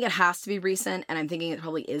just thinking it has to be recent, and I'm thinking it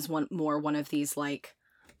probably is one of these like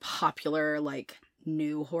popular like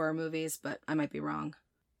new horror movies, but I might be wrong.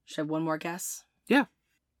 Should I have one more guess? Yeah.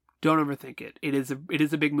 Don't overthink it. It is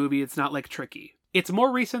a big movie. It's not like tricky. It's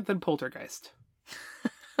more recent than Poltergeist.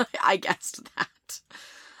 I guessed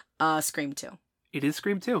that. Scream 2. It is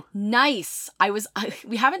Scream 2. Nice.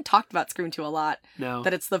 We haven't talked about Scream 2 a lot. No.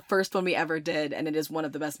 That it's the first one we ever did, and it is one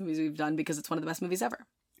of the best movies we've done because it's one of the best movies ever.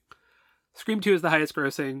 Scream 2 is the highest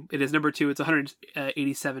grossing. It is number 2. It's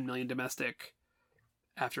 187 million domestic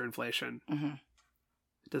after inflation. Mm-hmm.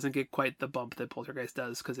 It doesn't get quite the bump that Poltergeist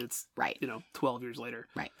does because it's 12 years later.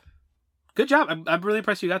 Right. Good job. I'm really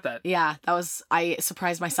impressed you got that. Yeah, I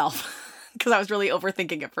surprised myself because I was really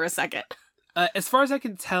overthinking it for a second. As far as I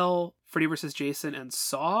can tell, Freddy vs. Jason and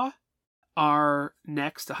Saw are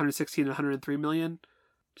next, 116 and 103 million.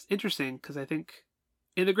 It's interesting because I think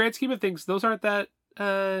in the grand scheme of things, those aren't that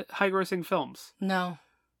high grossing films. No.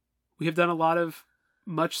 We have done a lot of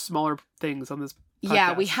much smaller things on this podcast.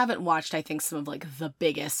 Yeah, we haven't watched, I think, some of like the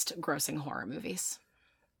biggest grossing horror movies.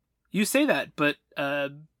 You say that, but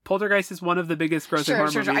Poltergeist is one of the biggest grossing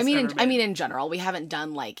horror movies. I mean, in general, we haven't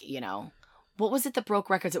done like, what was it that broke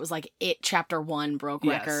records? It was like It Chapter 1 broke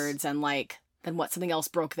records, and like then something else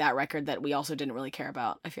broke that record that we also didn't really care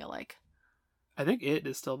about, I feel like. I think It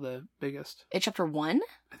is still the biggest. It Chapter 1?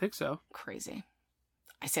 I think so. Crazy.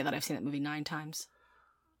 I say that I've seen that movie 9 times.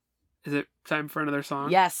 Is it time for another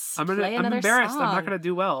song? Yes. I'm embarrassed. Song. I'm not gonna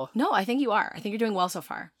do well. No, I think you are. I think you're doing well so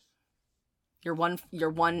far. You're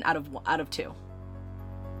one out of 2.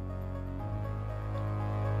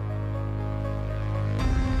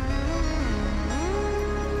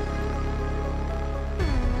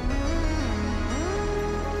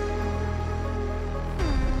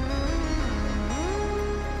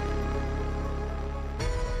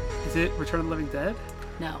 Is it Return of the Living Dead?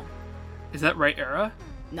 No. Is that right era?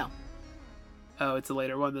 No. Oh, it's a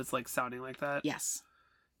later one that's like sounding like that? Yes.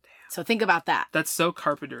 Damn. So think about that. That's so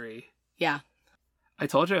Carpenter-y. Yeah. I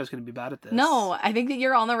told you I was going to be bad at this. No, I think that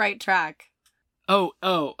you're on the right track. Oh.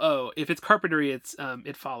 If it's Carpenter-y, it's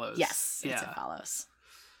It Follows. Yes, It Follows.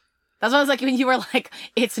 That's what I was like when you were like,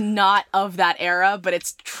 it's not of that era, but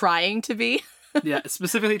it's trying to be. Yeah,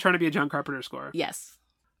 specifically trying to be a John Carpenter score. Yes.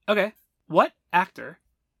 Okay. What actor...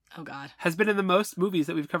 Oh, God. has been in the most movies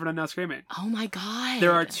that we've covered on Now Screaming? Oh, my God.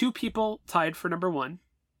 There are 2 people tied for number 1.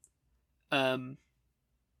 I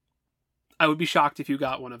would be shocked if you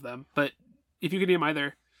got one of them, but if you could name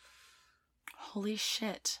either. Holy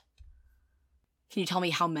shit. Can you tell me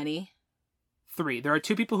how many? 3. There are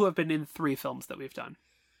 2 people who have been in 3 films that we've done.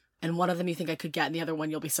 And one of them you think I could get, and the other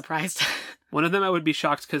one you'll be surprised. One of them I would be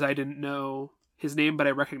shocked because I didn't know his name, but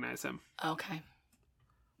I recognize him. Okay.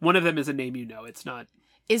 One of them is a name you know. It's not.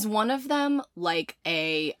 Is one of them like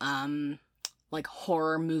a like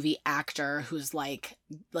horror movie actor who's like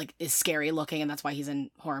is scary looking and that's why he's in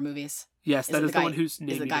horror movies? Yes, that is the one whose name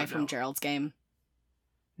is the guy from Gerald's Game.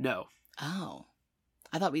 No. Oh,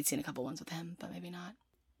 I thought we'd seen a couple ones with him, but maybe not.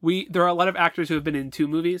 There are a lot of actors who have been in 2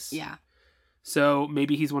 movies. Yeah. So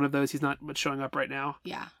maybe he's one of those. He's not much showing up right now.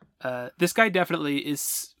 Yeah. This guy definitely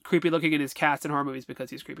is creepy looking in his cast in horror movies because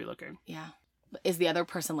he's creepy looking. Yeah. Is the other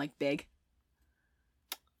person like big?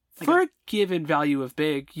 Like For a given value of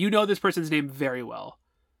big, you know this person's name very well.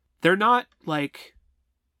 They're not like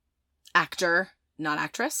actor, not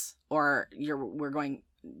actress, or we're going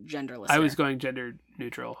genderless. I was going gender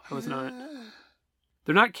neutral. I was not.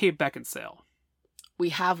 They're not Kate Beckinsale. We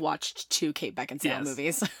have watched 2 Kate Beckinsale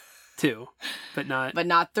movies. 2, but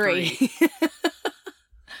not 3.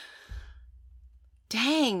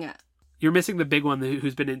 Dang. You're missing the big one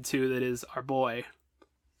who's been in 2 that is our boy.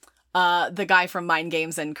 The guy from Mind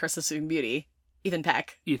Games and Curse of Sleeping Beauty. Ethan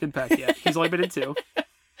Peck. Ethan Peck, yeah. He's only been in 2.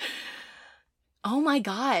 Oh my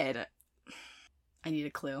god. I need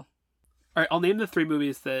a clue. All right, I'll name the 3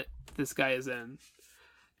 movies that this guy is in.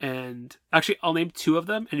 And actually, I'll name 2 of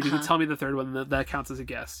them. And if you can tell me the third one, that counts as a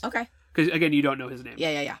guess. Okay. Because, again, you don't know his name.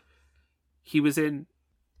 Yeah. He was in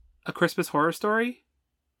A Christmas Horror Story,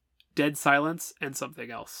 Dead Silence, and something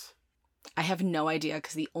else. I have no idea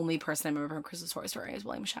because the only person I remember from Christmas Horror Story is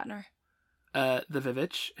William Shatner. The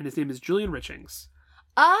Vivitch, and his name is Julian Richings.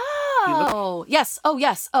 Oh, yes. Oh,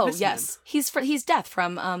 yes. Oh, yes. He's Death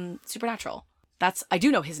from Supernatural. I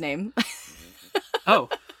do know his name. Oh.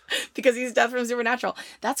 Because he's Death from Supernatural.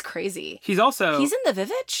 That's crazy. He's in the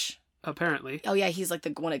Vivitch? Apparently. Oh, yeah, he's like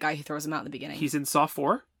the one guy who throws him out in the beginning. He's in Saw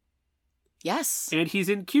 4. Yes. And he's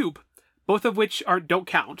in Cube, both of which don't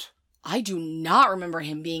count. I do not remember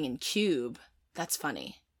him being in Cube. That's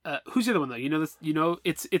funny. Who's the other one, though? You know this. You know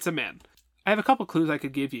it's a man. I have a couple clues I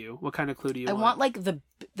could give you. What kind of clue do you want? I want like the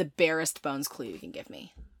barest bones clue you can give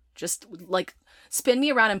me. Just like spin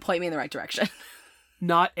me around and point me in the right direction.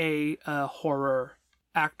 Not a horror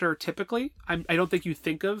actor typically. I don't think you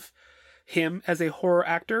think of him as a horror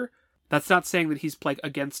actor. That's not saying that he's like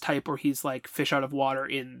against type or he's like fish out of water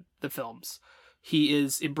in the films. He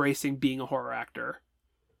is embracing being a horror actor.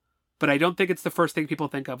 But I don't think it's the first thing people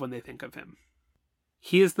think of when they think of him.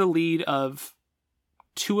 He is the lead of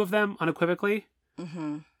 2 of them unequivocally,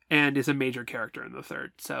 and is a major character in the 3rd.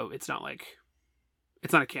 So it's not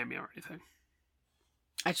a cameo or anything.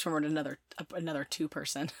 I just remembered another 2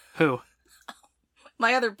 person. Who?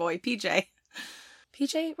 My other boy, PJ.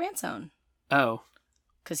 PJ Ransone. Oh.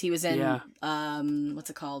 Because he was in, what's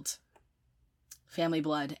it called? Family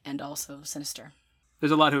Blood and also Sinister.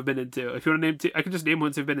 There's a lot who have been in 2. If you want to name 2, I can just name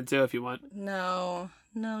ones who've been in 2 if you want. No.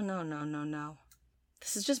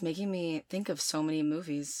 This is just making me think of so many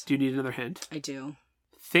movies. Do you need another hint? I do.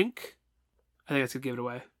 I think that's going to give it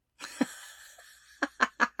away.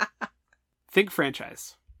 Think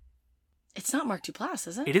franchise. It's not Mark Duplass,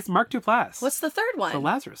 is it? It is Mark Duplass. What's the third one? The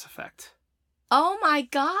Lazarus Effect. Oh my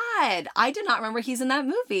god. I did not remember he's in that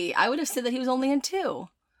movie. I would have said that he was only in 2.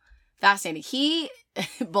 Fascinating. He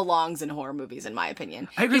belongs in horror movies, in my opinion.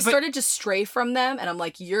 I agree, he started to stray from them, and I'm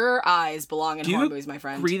like, your eyes belong in horror movies, my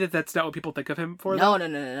friend. Do you agree that that's not what people think of him for? No.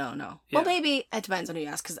 Yeah. Well, maybe it depends on who you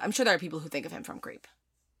ask, because I'm sure there are people who think of him from Creep.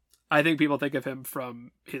 I think people think of him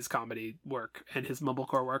from his comedy work and his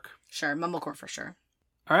mumblecore work. Sure, mumblecore for sure.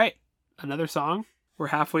 All right, another song. We're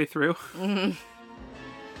halfway through. Mm-hmm.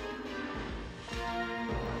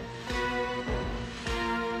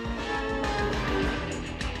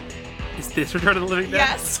 Is this Return of the Living Dead?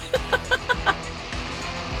 Yes.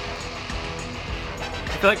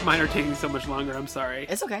 I feel like mine are taking so much longer. I'm sorry.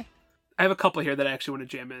 It's okay. I have a couple here that I actually want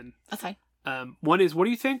to jam in. That's fine. One is, what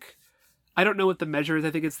do you think? I don't know what the measure is.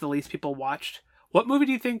 I think it's the least people watched. What movie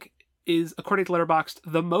do you think is, according to Letterboxd,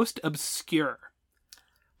 the most obscure?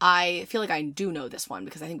 I feel like I do know this one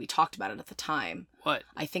because I think we talked about it at the time. What?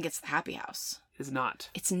 I think it's The Happy House. It is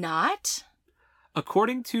not. It's not?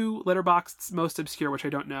 According to Letterboxd's most obscure, which I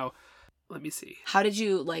don't know. Let me see. How did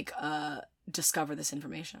you, discover this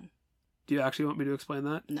information? Do you actually want me to explain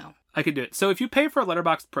that? No. I can do it. So if you pay for a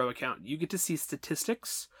Letterboxd Pro account, you get to see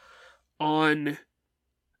statistics on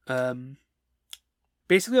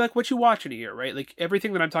basically like what you watch in a year, right? Like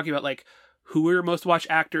everything that I'm talking about, like who are your most watched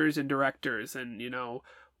actors and directors, and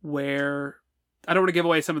where. I don't want to give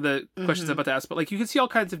away some of the questions I'm about to ask, but you can see all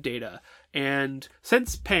kinds of data. And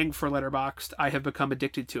since paying for Letterboxd, I have become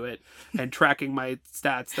addicted to it and tracking my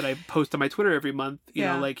stats that I post on my Twitter every month. You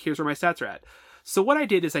know, here's where my stats are at. So what I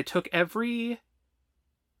did is I took every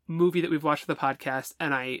movie that we've watched for the podcast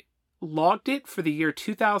and I logged it for the year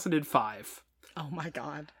 2005. Oh my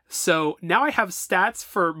God. So now I have stats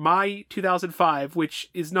for my 2005, which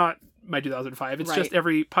is not my 2005. It's just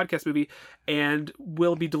every podcast movie and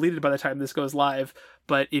will be deleted by the time this goes live.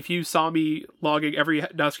 But if you saw me logging every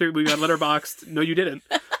Now Screaming movie on Letterboxd, no, you didn't.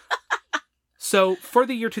 So for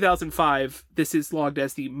the year 2005, this is logged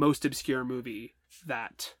as the most obscure movie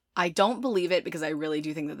that... I don't believe it because I really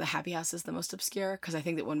do think that The Happy House is the most obscure, because I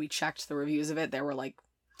think that when we checked the reviews of it, there were like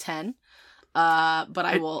 10. But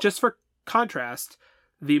I will... Just for contrast,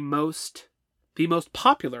 the most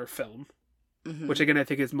popular film, which again I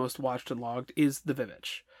think is most watched and logged, is The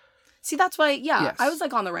Vivitch. See, that's why, Yes. I was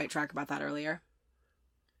like on the right track about that earlier.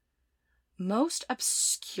 Most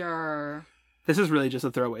obscure... This is really just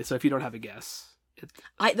a throwaway, so if you don't have a guess...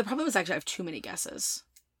 The problem is actually I have too many guesses.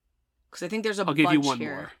 Because I think there's a bunch I'll give you one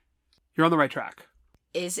here. more. You're on the right track.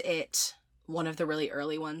 Is it one of the really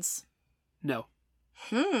early ones? No.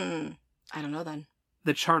 I don't know then.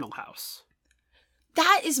 The Charnel House.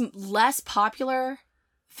 That is less popular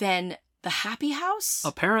than The Happy House?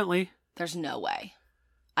 Apparently. There's no way.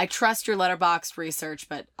 I trust your Letterboxd research,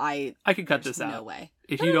 but I can cut this out. No way.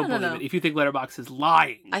 If you don't believe it. If you think Letterboxd is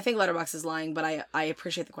lying. I think Letterboxd is lying, but I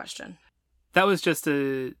appreciate the question. That was just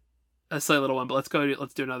a silly little one, but let's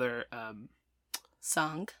do another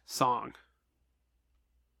Song.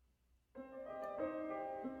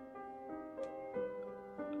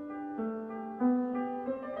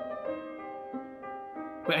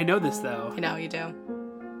 Wait, I know this though. I know you do.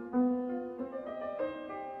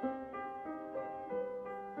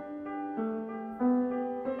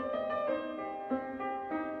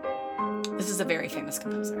 This is a very famous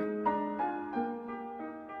composer.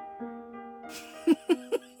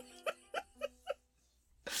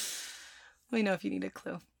 Let me know if you need a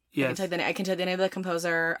clue. Yes. I can tell you the name of the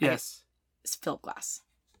composer. Yes. It's Philip Glass.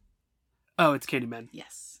 Oh, it's Candyman.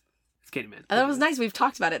 Yes. It's Candyman. And that was nice. We've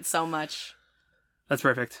talked about it so much. That's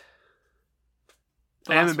perfect.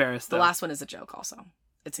 I am embarrassed, though. The last one is a joke also.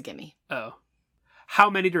 It's a gimme. Oh. How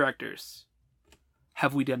many directors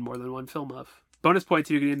have we done more than one film of? Bonus points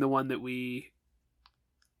if you can name the one that we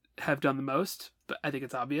have done the most, but I think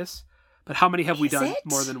it's obvious. But how many have we done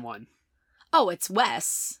more than one? Oh, it's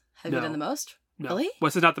Wes. Have you No. done the most? No. Really?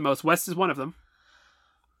 Wes is not the most. Wes is one of them.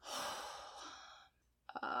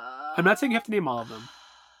 I'm not saying you have to name all of them.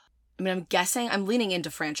 I mean, I'm leaning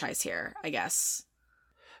into franchise here, I guess.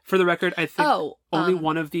 For the record, I think only um,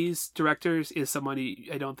 one of these directors is somebody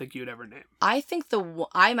I don't think you would ever name. I think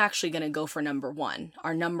I'm actually going to go for number one.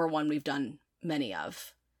 Our number one we've done many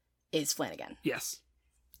of is Flanagan. Yes.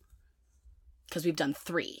 Because we've done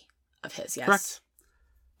 3 of his, yes? Correct.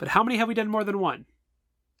 But how many have we done more than one?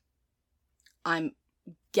 I'm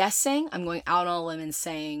guessing, I'm going out on a limb and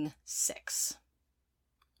saying 6.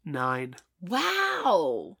 9.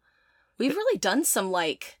 Wow. We've really done some,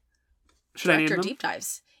 like, Should I name director them? deep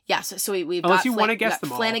dives. Yeah, so we've Unless got... you want to guess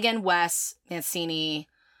them all. Flanagan, Wes, Mancini.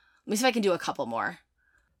 Let me see if I can do a couple more.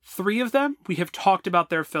 3 of them, we have talked about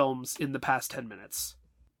their films in the past 10 minutes.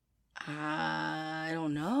 I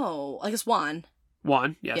don't know. I guess 1.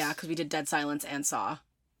 1, yes. Yeah, because we did Dead Silence and Saw.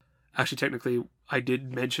 Actually, technically, I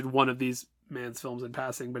did mention one of these man's films in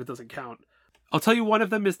passing, but it doesn't count. I'll tell you one of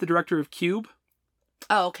them is the director of Cube.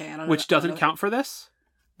 Oh, okay. I don't know. Which doesn't count for this.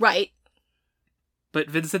 Right. But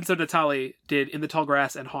Vincenzo Natali did In the Tall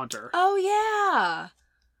Grass and Haunter. Oh, yeah.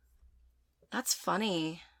 That's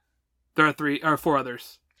funny. There are 4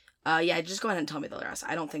 others. Yeah, just go ahead and tell me the rest.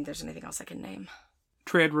 I don't think there's anything else I can name.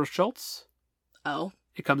 Trey Edward Schultz. Oh.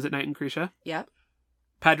 It Comes at Night in Krisha. Yep.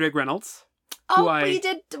 Padraig Reynolds. Oh, but he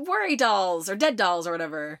did Worry Dolls or Dead Dolls or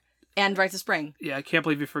whatever. And Rites of Spring. Yeah, I can't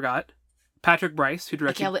believe you forgot. Patrick Bryce, who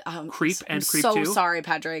directed Creep and Creep 2. I'm so sorry,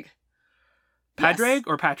 Padraig. Padraig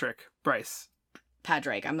or Patrick Bryce?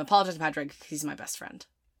 Padraig. I'm apologizing to Padraig. He's my best friend.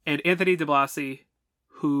 And Anthony DiBlasi,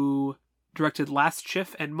 who directed Last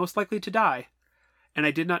Chiff and Most Likely to Die. And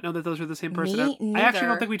I did not know that those were the same person. Me neither. I actually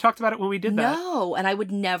don't think we talked about it when we did that. No, and I would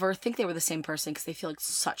never think they were the same person because they feel like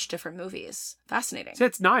such different movies. Fascinating. So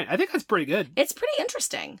it's 9. I think that's pretty good. It's pretty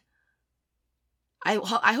interesting. I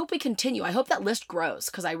hope we continue. I hope that list grows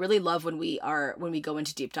because I really love when we go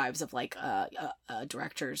into deep dives of like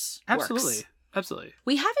directors' Absolutely. works. Absolutely.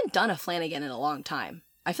 We haven't done a Flanagan in a long time.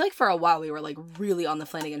 I feel like for a while we were like really on the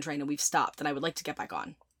Flanagan train and we've stopped, and I would like to get back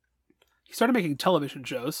on. He started making television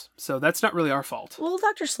shows, so that's not really our fault. Well,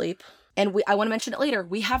 Dr. Sleep. And I want to mention it later.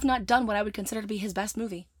 We have not done what I would consider to be his best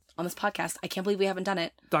movie on this podcast. I can't believe we haven't done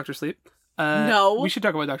it. Dr. Sleep? No. We should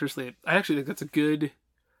talk about Dr. Sleep. I actually think that's a good...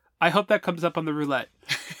 I hope that comes up on the roulette.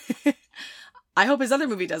 I hope his other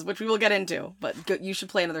movie does, which we will get into. But you should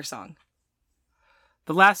play another song.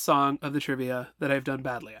 The last song of the trivia that I've done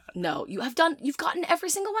badly at. No, you've gotten every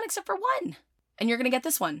single one except for one. And you're going to get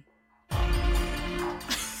this one.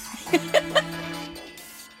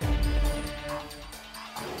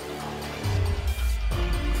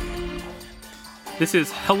 This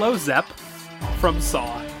is Hello Zep from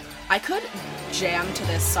Saw. I could jam to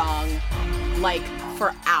this song like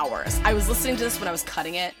for hours. I was listening to this when I was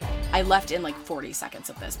cutting it. I left in like 40 seconds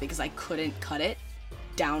of this because I couldn't cut it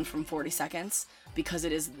down from 40 seconds because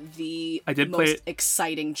it is the most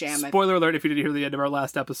exciting jam. Spoiler alert if you didn't hear the end of our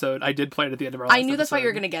last episode. I did play it at the end of our last episode. I knew that's why you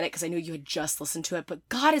were going to get it because I knew you had just listened to it. But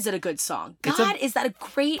God, is it a good song. God, is that a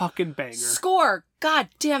great fucking banger. Score. God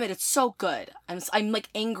damn it. It's so good. I'm like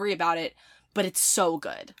angry about it, but it's so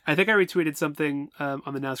good. I think I retweeted something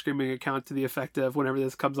on the Now Screaming account to the effect of whenever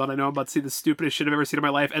this comes on, I know I'm about to see the stupidest shit I've ever seen in my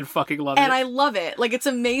life and fucking love it. And I love it. Like, it's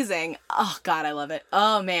amazing. Oh, God, I love it.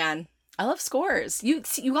 Oh, man. I love scores. You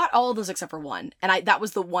got all of those except for one. And that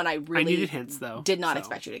was the one I really needed hints, though, did not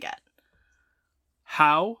expect you to get.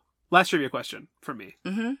 Last trivia question from me.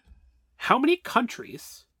 Mm-hmm. How many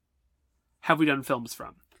countries have we done films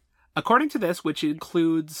from? According to this, which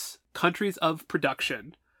includes countries of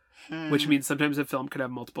production, which means sometimes a film could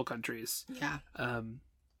have multiple countries. Yeah.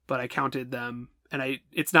 But I counted them, and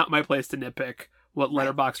it's not my place to nitpick what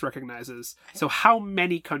Letterboxd recognizes. So how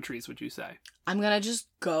many countries would you say? I'm going to just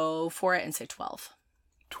go for it and say 12.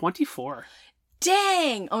 24.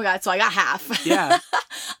 Dang! Oh my God, so I got half. Yeah.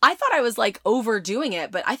 I thought I was like overdoing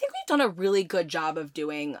it, but I think we've done a really good job of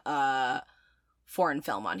doing foreign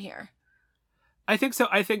film on here. I think so.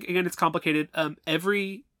 I think, again, it's complicated.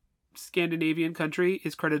 Every Scandinavian country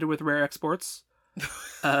is credited with rare exports.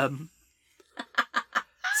 So,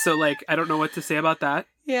 like, I don't know what to say about that.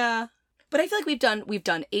 Yeah. But I feel like we've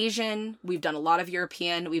done Asian, we've done a lot of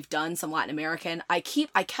European, we've done some Latin American. I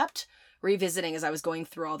kept revisiting as I was going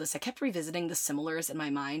through all this. I kept revisiting the similars in my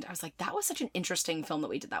mind. I was like, that was such an interesting film that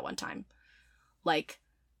we did that one time. Like,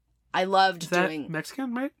 I loved doing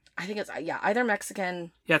Mexican, right? I think it's either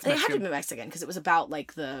Mexican. Yeah, it's Mexican. It had to be Mexican because it was about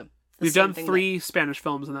like we've done 3 Spanish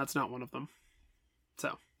films and that's not one of them.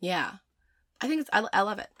 So yeah, I think I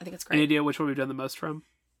love it. I think it's great. Any idea which one we've done the most from?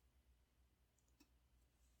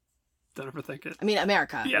 Don't overthink it. I mean,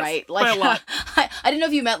 America, yes, right? Like, by a lot. I didn't know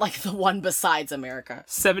if you meant like the one besides America.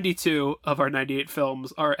 72 of our 98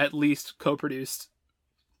 films are at least co-produced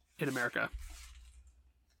in America.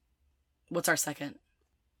 What's our second?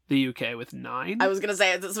 The UK with 9. I was gonna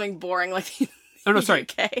say, is it something boring like the Oh no, sorry.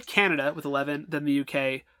 UK? Canada with 11, then the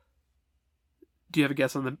UK. Do you have a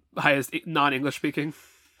guess on the highest non-English speaking?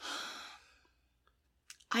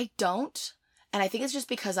 I don't. And I think it's just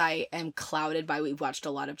because I am clouded by we've watched a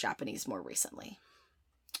lot of Japanese more recently.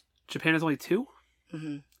 Japan is only 2?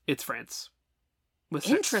 Mm-hmm. It's France. With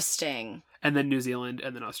 6. Interesting. And then New Zealand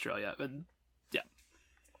and then Australia. And yeah.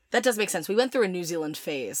 That does make sense. We went through a New Zealand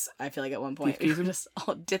phase, I feel like, at one point. Just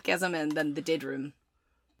Dithgasm and then the Did Room.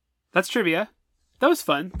 That's trivia. That was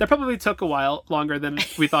fun. That probably took a while longer than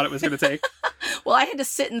we thought it was going to take. Well, I had to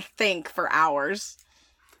sit and think for hours.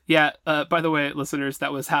 Yeah. By the way, listeners,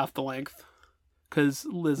 that was half the length. Because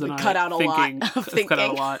Liz and I cut out a lot of thinking. Cut out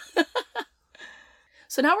a lot.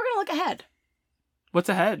 So now we're going to look ahead. What's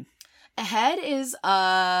ahead? Ahead is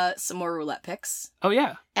some more roulette picks. Oh,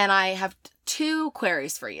 yeah. And I have 2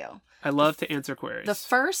 queries for you. I love to answer queries. The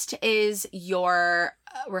first is your...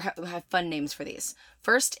 we have fun names for these.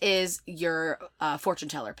 First is your fortune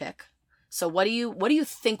teller pick. So what do you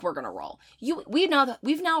think we're going to roll?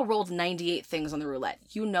 We've now rolled 98 things on the roulette.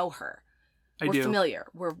 You know her. We're familiar.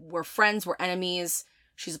 We're friends. We're enemies.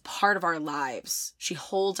 She's a part of our lives. She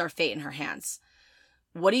holds our fate in her hands.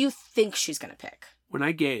 What do you think she's going to pick? When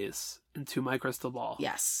I gaze into my crystal ball,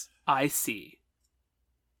 yes, I see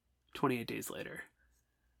 28 Days Later.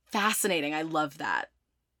 Fascinating. I love that.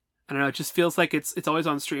 I don't know. It just feels like it's always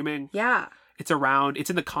on streaming. Yeah. It's around.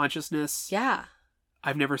 It's in the consciousness. Yeah.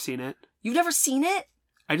 I've never seen it. You've never seen it?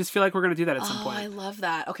 I just feel like we're going to do that at some point. I love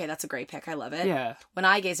that. Okay, that's a great pick. I love it. Yeah. When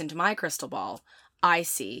I gaze into my crystal ball, I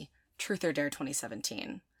see Truth or Dare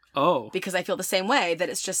 2017. Oh. Because I feel the same way, that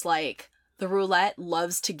it's just like the roulette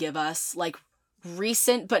loves to give us like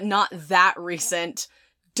recent, but not that recent,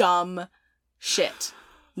 dumb shit.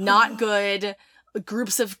 Not good.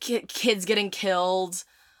 Groups of kids getting killed.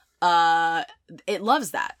 It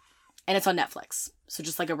loves that. And it's on Netflix. So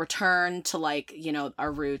just like a return to like,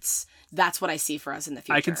 our roots. That's what I see for us in the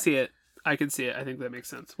future. I can see it. I think that makes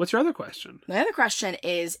sense. What's your other question? My other question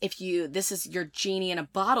is this is your genie in a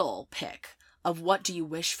bottle pick of what do you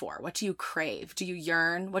wish for? What do you crave? Do you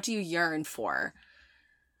yearn? What do you yearn for?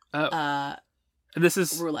 This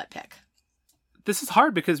is roulette pick. This is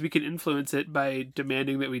hard because we can influence it by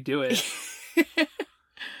demanding that we do it.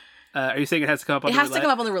 Are you saying it has to come up on the roulette? It has to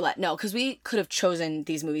come up on the roulette. No, because we could have chosen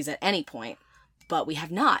these movies at any point. but we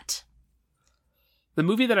have not. The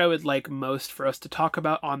movie that I would like most for us to talk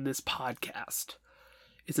about on this podcast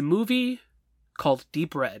is a movie called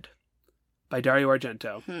Deep Red by Dario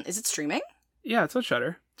Argento. Is it streaming? Yeah, it's on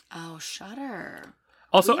Shudder. Oh, Shudder.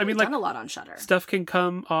 Also, I mean, done a lot on Shudder. Stuff can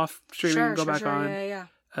come off streaming, go back on.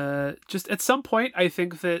 Yeah. Just at some point, I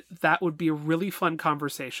think that would be a really fun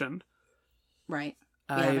conversation. Right.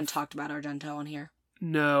 We haven't talked about Argento on here.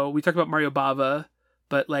 No, we talked about Mario Bava,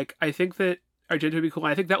 but like I think that Argento would be cool.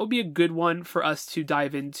 I think that would be a good one for us to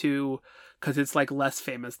dive into because it's like less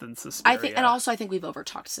famous than Suspiria. I think we've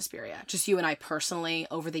overtalked Suspiria. Just you and I personally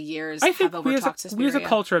over the years have overtalked Suspiria. We as a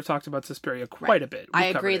culture have talked about Suspiria quite a bit. I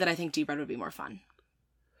agree that I think Deep Red would be more fun.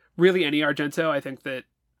 Really, any Argento, I think that...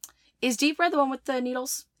 Is Deep Red the one with the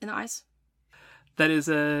needles in the eyes? That is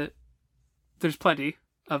there's plenty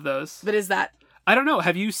of those. But is that... I don't know.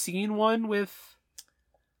 Have you seen one with...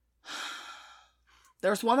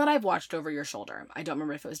 There's one that I've watched over your shoulder. I don't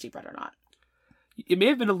remember if it was Deep Red or not. It may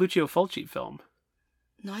have been a Lucio Fulci film.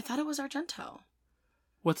 No, I thought it was Argento.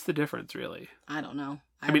 What's the difference, really? I don't know.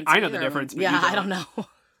 I mean, I know the difference. But yeah, I don't know.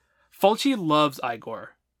 Fulci loves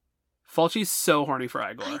Igor. Fulci's so horny for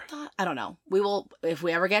Igor. I don't know. We will, if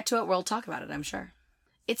we ever get to it, we'll talk about it, I'm sure.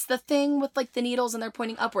 It's the thing with like the needles and they're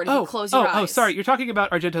pointing upward if you close your eyes. Oh, sorry. You're talking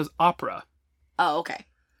about Argento's Opera. Oh, okay.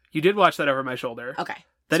 You did watch that over my shoulder. Okay.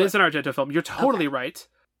 That is an Argento film. You're totally right.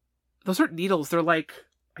 Those aren't needles. They're like,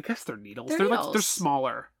 I guess they're needles. They're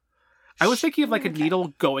smaller. I was thinking of like a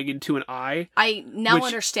needle going into an eye. I now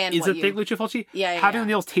understand what you... thing, Lucio Fulci? Yeah. Having the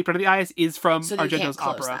needles taped under the eyes is from Argento's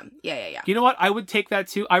Opera. Them. Yeah. You know what? I would take that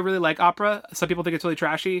too. I really like Opera. Some people think it's really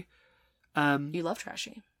trashy. You love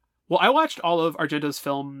trashy. Well, I watched all of Argento's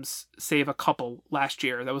films, save a couple, last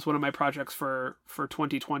year. That was one of my projects for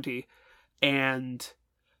 2020. And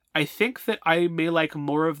I think that I may like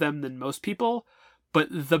more of them than most people. But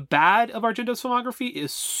the bad of Argento's filmography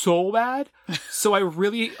is so bad. So I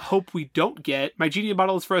really hope we don't get... My genie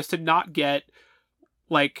model is for us to not get,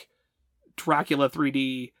 like, Dracula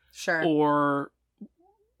 3D. Sure. Or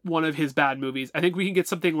one of his bad movies. I think we can get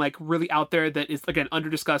something, like, really out there that is, again,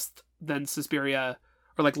 under-discussed than Suspiria.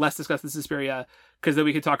 Or, like, less discussed than Suspiria. Because then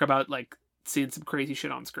we could talk about, like, seeing some crazy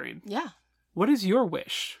shit on screen. Yeah. What is your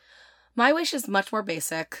wish? My wish is much more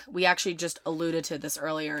basic. We actually just alluded to this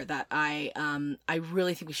earlier that I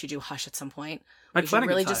really think we should do Hush at some point. Like we should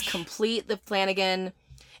really just complete the Flanagan.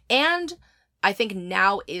 And I think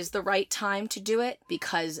now is the right time to do it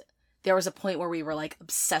because there was a point where we were like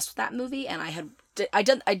obsessed with that movie and I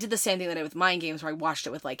did the same thing that I did with Mind Games where I watched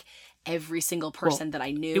it with like every single person that I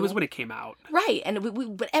knew. It was when it came out. Right.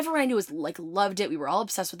 And but everyone I knew was like loved it. We were all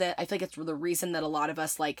obsessed with it. I feel like it's the reason that a lot of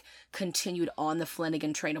us like continued on the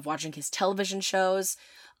Flanagan train of watching his television shows.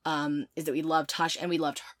 Is that we loved Hush and we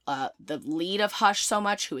loved the lead of Hush so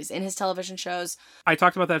much who is in his television shows. I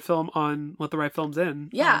talked about that film on Let the Right Films In.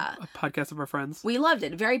 Yeah. A podcast of our friends. We loved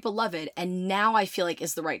it. Very beloved. And now I feel like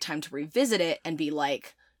is the right time to revisit it and be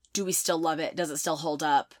like, do we still love it? Does it still hold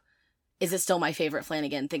up? Is it still my favorite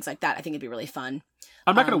Flanagan? Things like that. I think it'd be really fun.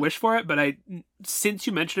 I'm not going to wish for it, but since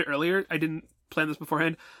you mentioned it earlier, I didn't plan this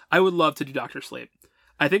beforehand. I would love to do Dr. Sleep.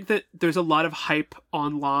 I think that there's a lot of hype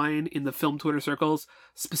online in the film Twitter circles,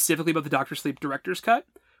 specifically about the Dr. Sleep director's cut,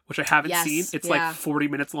 which I haven't seen. It's like 40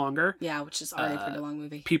 minutes longer. Yeah, which is already a pretty long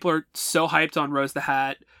movie. People are so hyped on Rose the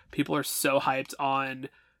Hat. People are so hyped on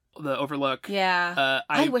The Overlook. Yeah.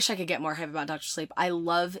 I wish I could get more hype about Dr. Sleep. I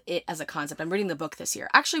love it as a concept. I'm reading the book this year.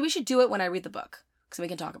 Actually, we should do it when I read the book, because we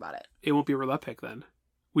can talk about it. It won't be a roulette pick then.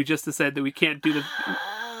 We just said that we can't do the...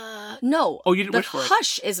 No. Oh, you didn't wish for it.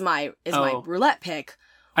 Hush is my roulette pick.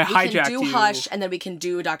 I hijacked you. We can do Hush, and then we can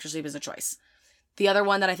do Dr. Sleep as a choice. The other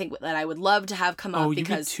one that I think that I would love to have come up because...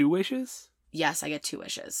 you get 2 wishes? Yes, I get 2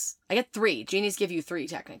 wishes. I get 3. Genies give you 3,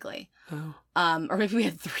 technically. Oh. Or maybe we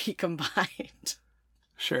had 3 combined.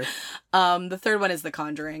 Sure. The third one is The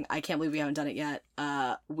Conjuring. I can't believe we haven't done it yet.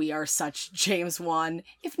 We are such James Wan,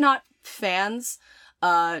 if not fans,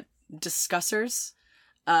 discussers.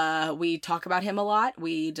 We talk about him a lot.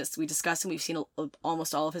 We discuss him. We've seen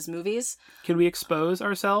almost all of his movies. Can we expose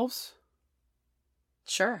ourselves?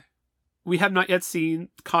 Sure. We have not yet seen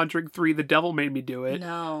Conjuring 3, The Devil Made Me Do It.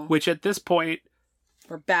 No. Which at this point...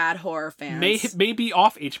 We're bad horror fans. May be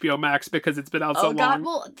off HBO Max because it's been out so long. Oh, God.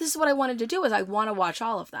 Well, this is what I wanted to do is I want to watch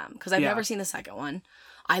all of them because I've never seen the second one.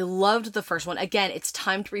 I loved the first one. Again, it's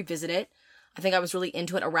time to revisit it. I think I was really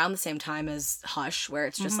into it around the same time as Hush, where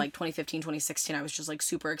it's just like 2015, 2016. I was just like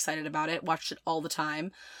super excited about it. Watched it all the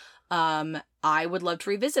time. I would love to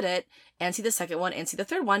revisit it and see the second one and see the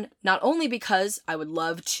third one. Not only because I would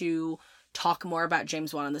love to talk more about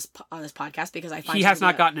James Wan on this podcast because I find he has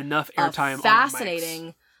not gotten enough airtime.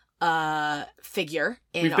 Fascinating figure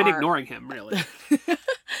in We've been ignoring him, really.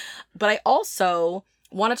 But I also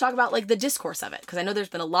want to talk about like the discourse of it, because I know there's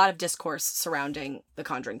been a lot of discourse surrounding The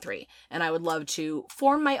Conjuring 3, and I would love to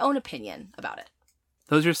form my own opinion about it.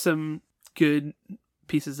 Those are some good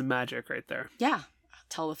pieces of magic right there. Yeah.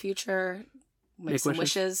 Tell the future, make some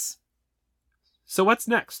wishes. So what's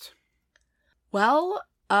next? Well,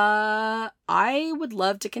 I would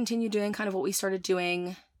love to continue doing kind of what we started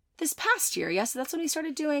doing this past year. Yes, that's when we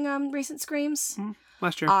started doing recent Screams.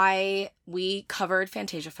 Last year. We covered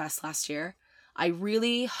Fantasia Fest last year. I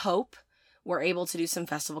really hope we're able to do some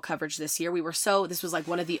festival coverage this year. This was like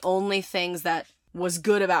one of the only things that was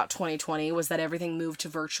good about 2020 was that everything moved to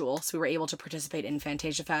virtual. So we were able to participate in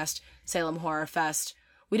Fantasia Fest, Salem Horror Fest.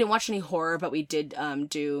 We didn't watch any horror, but we did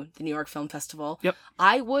do the New York Film Festival. Yep.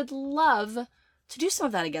 I would love to do some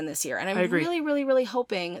of that again this year. And I'm really, really, really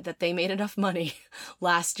hoping that they made enough money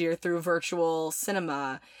last year through virtual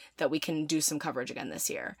cinema that we can do some coverage again this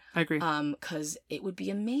year. I agree. Because it would be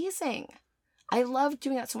amazing. I loved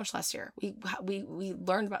doing that so much last year. We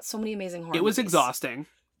learned about so many amazing horror movies. It was exhausting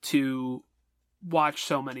to watch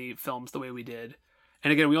so many films the way we did.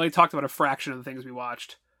 And again, we only talked about a fraction of the things we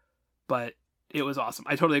watched, but it was awesome.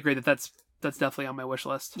 I totally agree that's definitely on my wish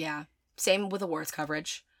list. Yeah. Same with awards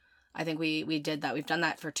coverage. I think we did that. We've done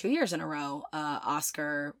that for 2 years in a row,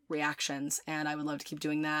 Oscar reactions, and I would love to keep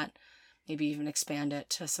doing that. Maybe even expand it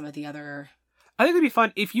to some of the other... I think it'd be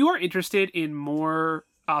fun. If you are interested in more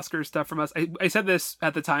Oscar stuff from us, I said this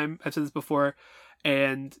at the time, I've said this before,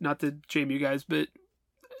 and not to shame you guys, but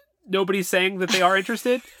nobody's saying that they are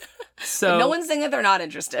interested. So no one's saying that they're not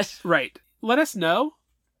interested. Right. Let us know,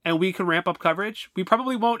 and we can ramp up coverage. We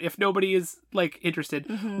probably won't if nobody is like interested.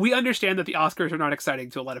 Mm-hmm. We understand that the Oscars are not exciting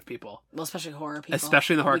to a lot of people. Well, especially horror people.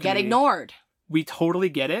 Especially in the horror community. We get ignored. We totally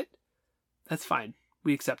get it. That's fine.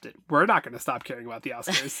 We accept it. We're not going to stop caring about the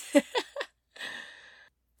Oscars.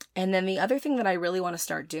 And then the other thing that I really want to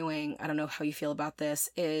start doing, I don't know how you feel about this,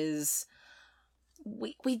 is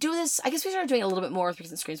we do this, I guess we started doing a little bit more with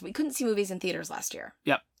recent Screams. We couldn't see movies in theaters last year.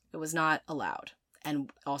 Yep. It was not allowed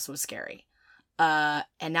and also was scary. And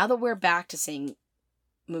now that we're back to seeing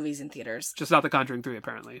movies in theaters. Just not The Conjuring 3,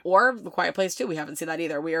 apparently. Or The Quiet Place 2. We haven't seen that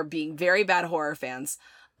either. We are being very bad horror fans.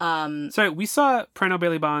 Sorry, we saw Prano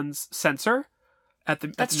Bailey Bond's Censor at the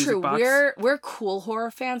Music Box. We're cool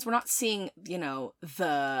horror fans. We're not seeing,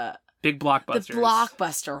 the big blockbusters. The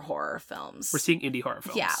blockbuster horror films. We're seeing indie horror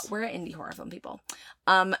films. Yeah, we're indie horror film people.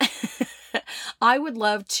 I would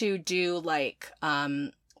love to do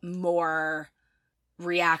more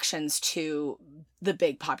reactions to the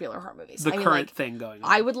big popular horror movies. The current thing going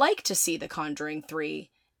on. I would like to see The Conjuring 3,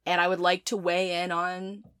 and I would like to weigh in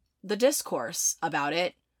on the discourse about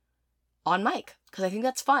it on mic, because I think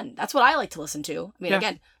that's fun. That's what I like to listen to. I mean,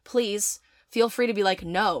 Again, please feel free to be like,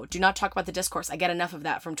 no, do not talk about the discourse. I get enough of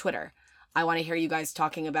that from Twitter. I want to hear you guys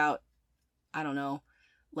talking about, I don't know,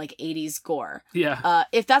 80s gore. Yeah.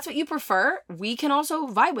 If that's what you prefer, we can also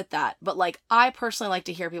vibe with that. But I personally like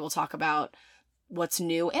to hear people talk about what's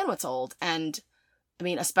new and what's old. And I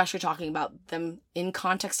mean, especially talking about them in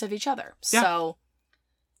context of each other. Yeah. So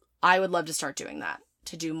I would love to start doing that,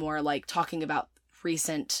 to do more talking about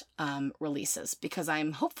recent releases, because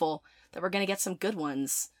I'm hopeful that we're going to get some good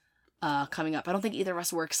ones coming up. I don't think either of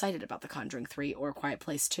us were excited about The Conjuring 3 or Quiet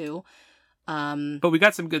Place 2. But we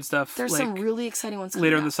got some good stuff. There's some really exciting ones coming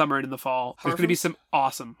later in up. the summer and in the fall. There's going to be some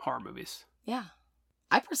awesome horror movies. Yeah.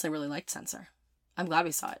 I personally really liked Censor. I'm glad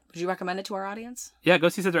we saw it. Would you recommend it to our audience? Yeah, go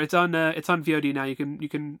see Censor. It's on VOD now. You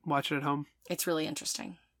can watch it at home. It's really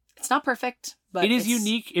interesting. It's not perfect, but it is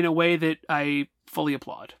unique in a way that I fully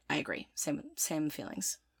applaud. I agree. Same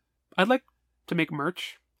feelings. I'd like to make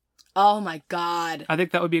merch. Oh my God. I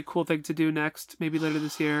think that would be a cool thing to do next, maybe later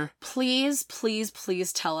this year. Please, please,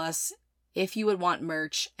 please tell us if you would want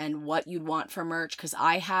merch and what you'd want for merch, because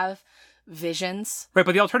I have visions. Right,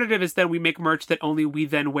 but the alternative is that we make merch that only we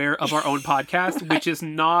then wear of our own podcast, right. Which is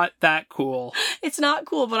not that cool. It's not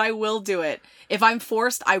cool, but I will do it. If I'm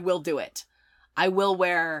forced, I will do it. I will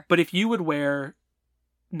wear... But if you would wear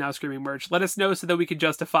Now Screaming merch, let us know so that we can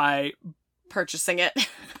justify... purchasing it.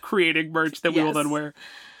 Creating merch that we will then wear.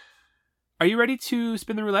 Are you ready to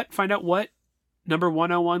spin the roulette and find out what number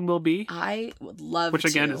 101 will be? I would love to. Which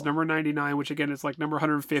again is number 99, which again is number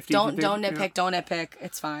 150. Don't nitpick.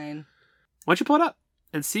 It's fine. Why don't you pull it up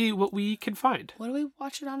and see what we can find? What do we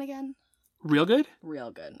watch it on again? Real Good?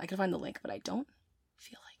 Real Good. I can find the link, but I don't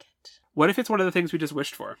feel like it. What if it's one of the things we just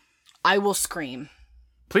wished for? I will scream.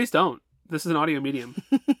 Please don't. This is an audio medium.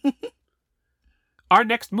 Our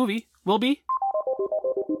next movie will be...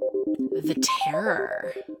 The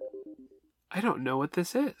Terror. I don't know what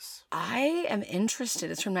this is. I am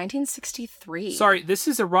interested. It's from 1963. Sorry, this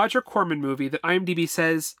is a Roger Corman movie that IMDb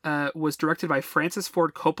says was directed by Francis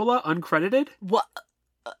Ford Coppola, uncredited. What?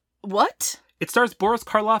 What? It stars Boris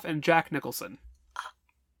Karloff and Jack Nicholson.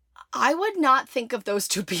 I would not think of those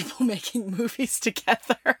two people making movies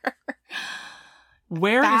together.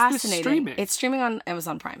 Where is this streaming? It's streaming on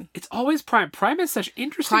Amazon Prime. It's always Prime. Prime has such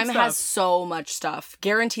interesting stuff. Prime has so much stuff.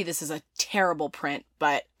 Guarantee this is a terrible print,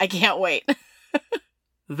 but I can't wait.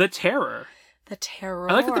 The Terror. The Terror.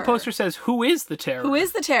 I like that the poster says, "Who is the Terror?" Who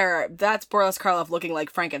is the Terror? That's Boris Karloff looking like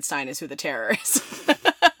Frankenstein is who the Terror is.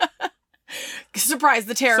 Surprise,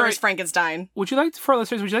 the Terror is Frankenstein. For our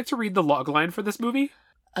listeners, would you like to read the logline for this movie?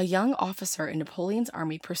 A young officer in Napoleon's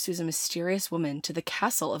army pursues a mysterious woman to the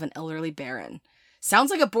castle of an elderly baron. Sounds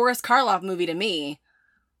like a Boris Karloff movie to me.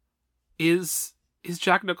 Is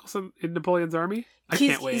Jack Nicholson in Napoleon's army? I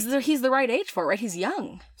can't wait. He's the right age for it, right? He's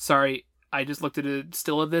young. Sorry, I just looked at a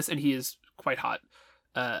still of this, and he is quite hot.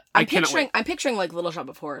 I'm picturing like Little Shop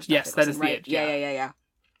of Horrors. Yes, that is the age. Yeah.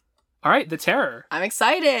 All right, The Terror. I'm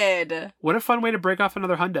excited. What a fun way to break off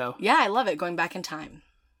another hundo. Yeah, I love it. Going back in time.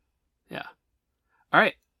 Yeah. All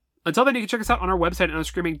right. Until then, you can check us out on our website at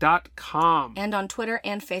nowscreaming.com. And on Twitter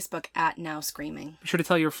and Facebook at Now Screaming. Be sure to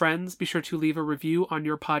tell your friends. Be sure to leave a review on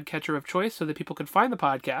your podcatcher of choice so that people can find the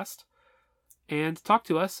podcast and talk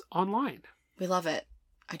to us online. We love it.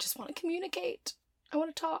 I just want to communicate. I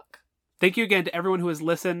want to talk. Thank you again to everyone who has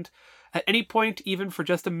listened at any point, even for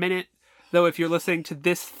just a minute. Though if you're listening to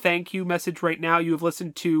this thank you message right now, you have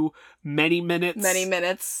listened to many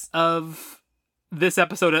minutes of this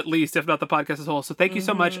episode at least, if not the podcast as a whole. So thank you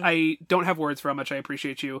so much. I don't have words for how much I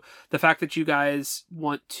appreciate you. The fact that you guys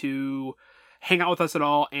want to hang out with us at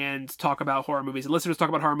all and talk about horror movies and listen to us talk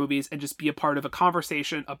about horror movies and just be a part of a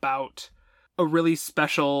conversation about a really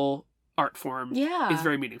special art form is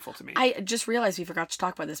very meaningful to me. I just realized we forgot to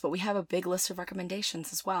talk about this, but we have a big list of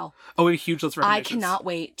recommendations as well. Oh, a huge list of recommendations. I cannot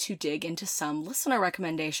wait to dig into some listener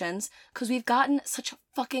recommendations because we've gotten such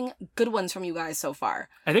fucking good ones from you guys so far.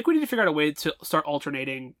 I think we need to figure out a way to start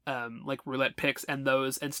alternating like roulette picks and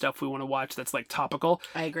those and stuff we want to watch that's like topical.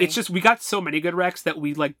 I agree. It's just we got so many good recs that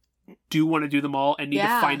we like do want to do them all and need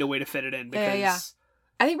to find a way to fit it in because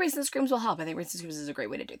I think Racing the Screams will help. I think Racing the Screams is a great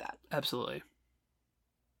way to do that. Absolutely.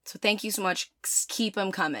 So thank you so much. Keep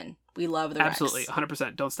them coming. We love the recs. Absolutely.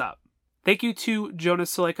 100%. Don't stop. Thank you to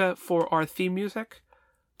Jonas Saleka for our theme music,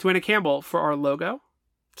 to Anna Campbell for our logo.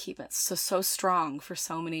 Keep it so strong for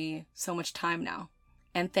so much time now.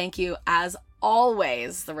 And thank you, as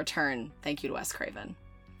always, the return. Thank you to Wes Craven.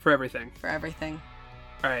 For everything.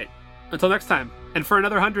 All right. Until next time. And for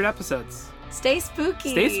another 100 episodes. Stay spooky.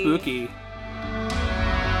 Stay spooky.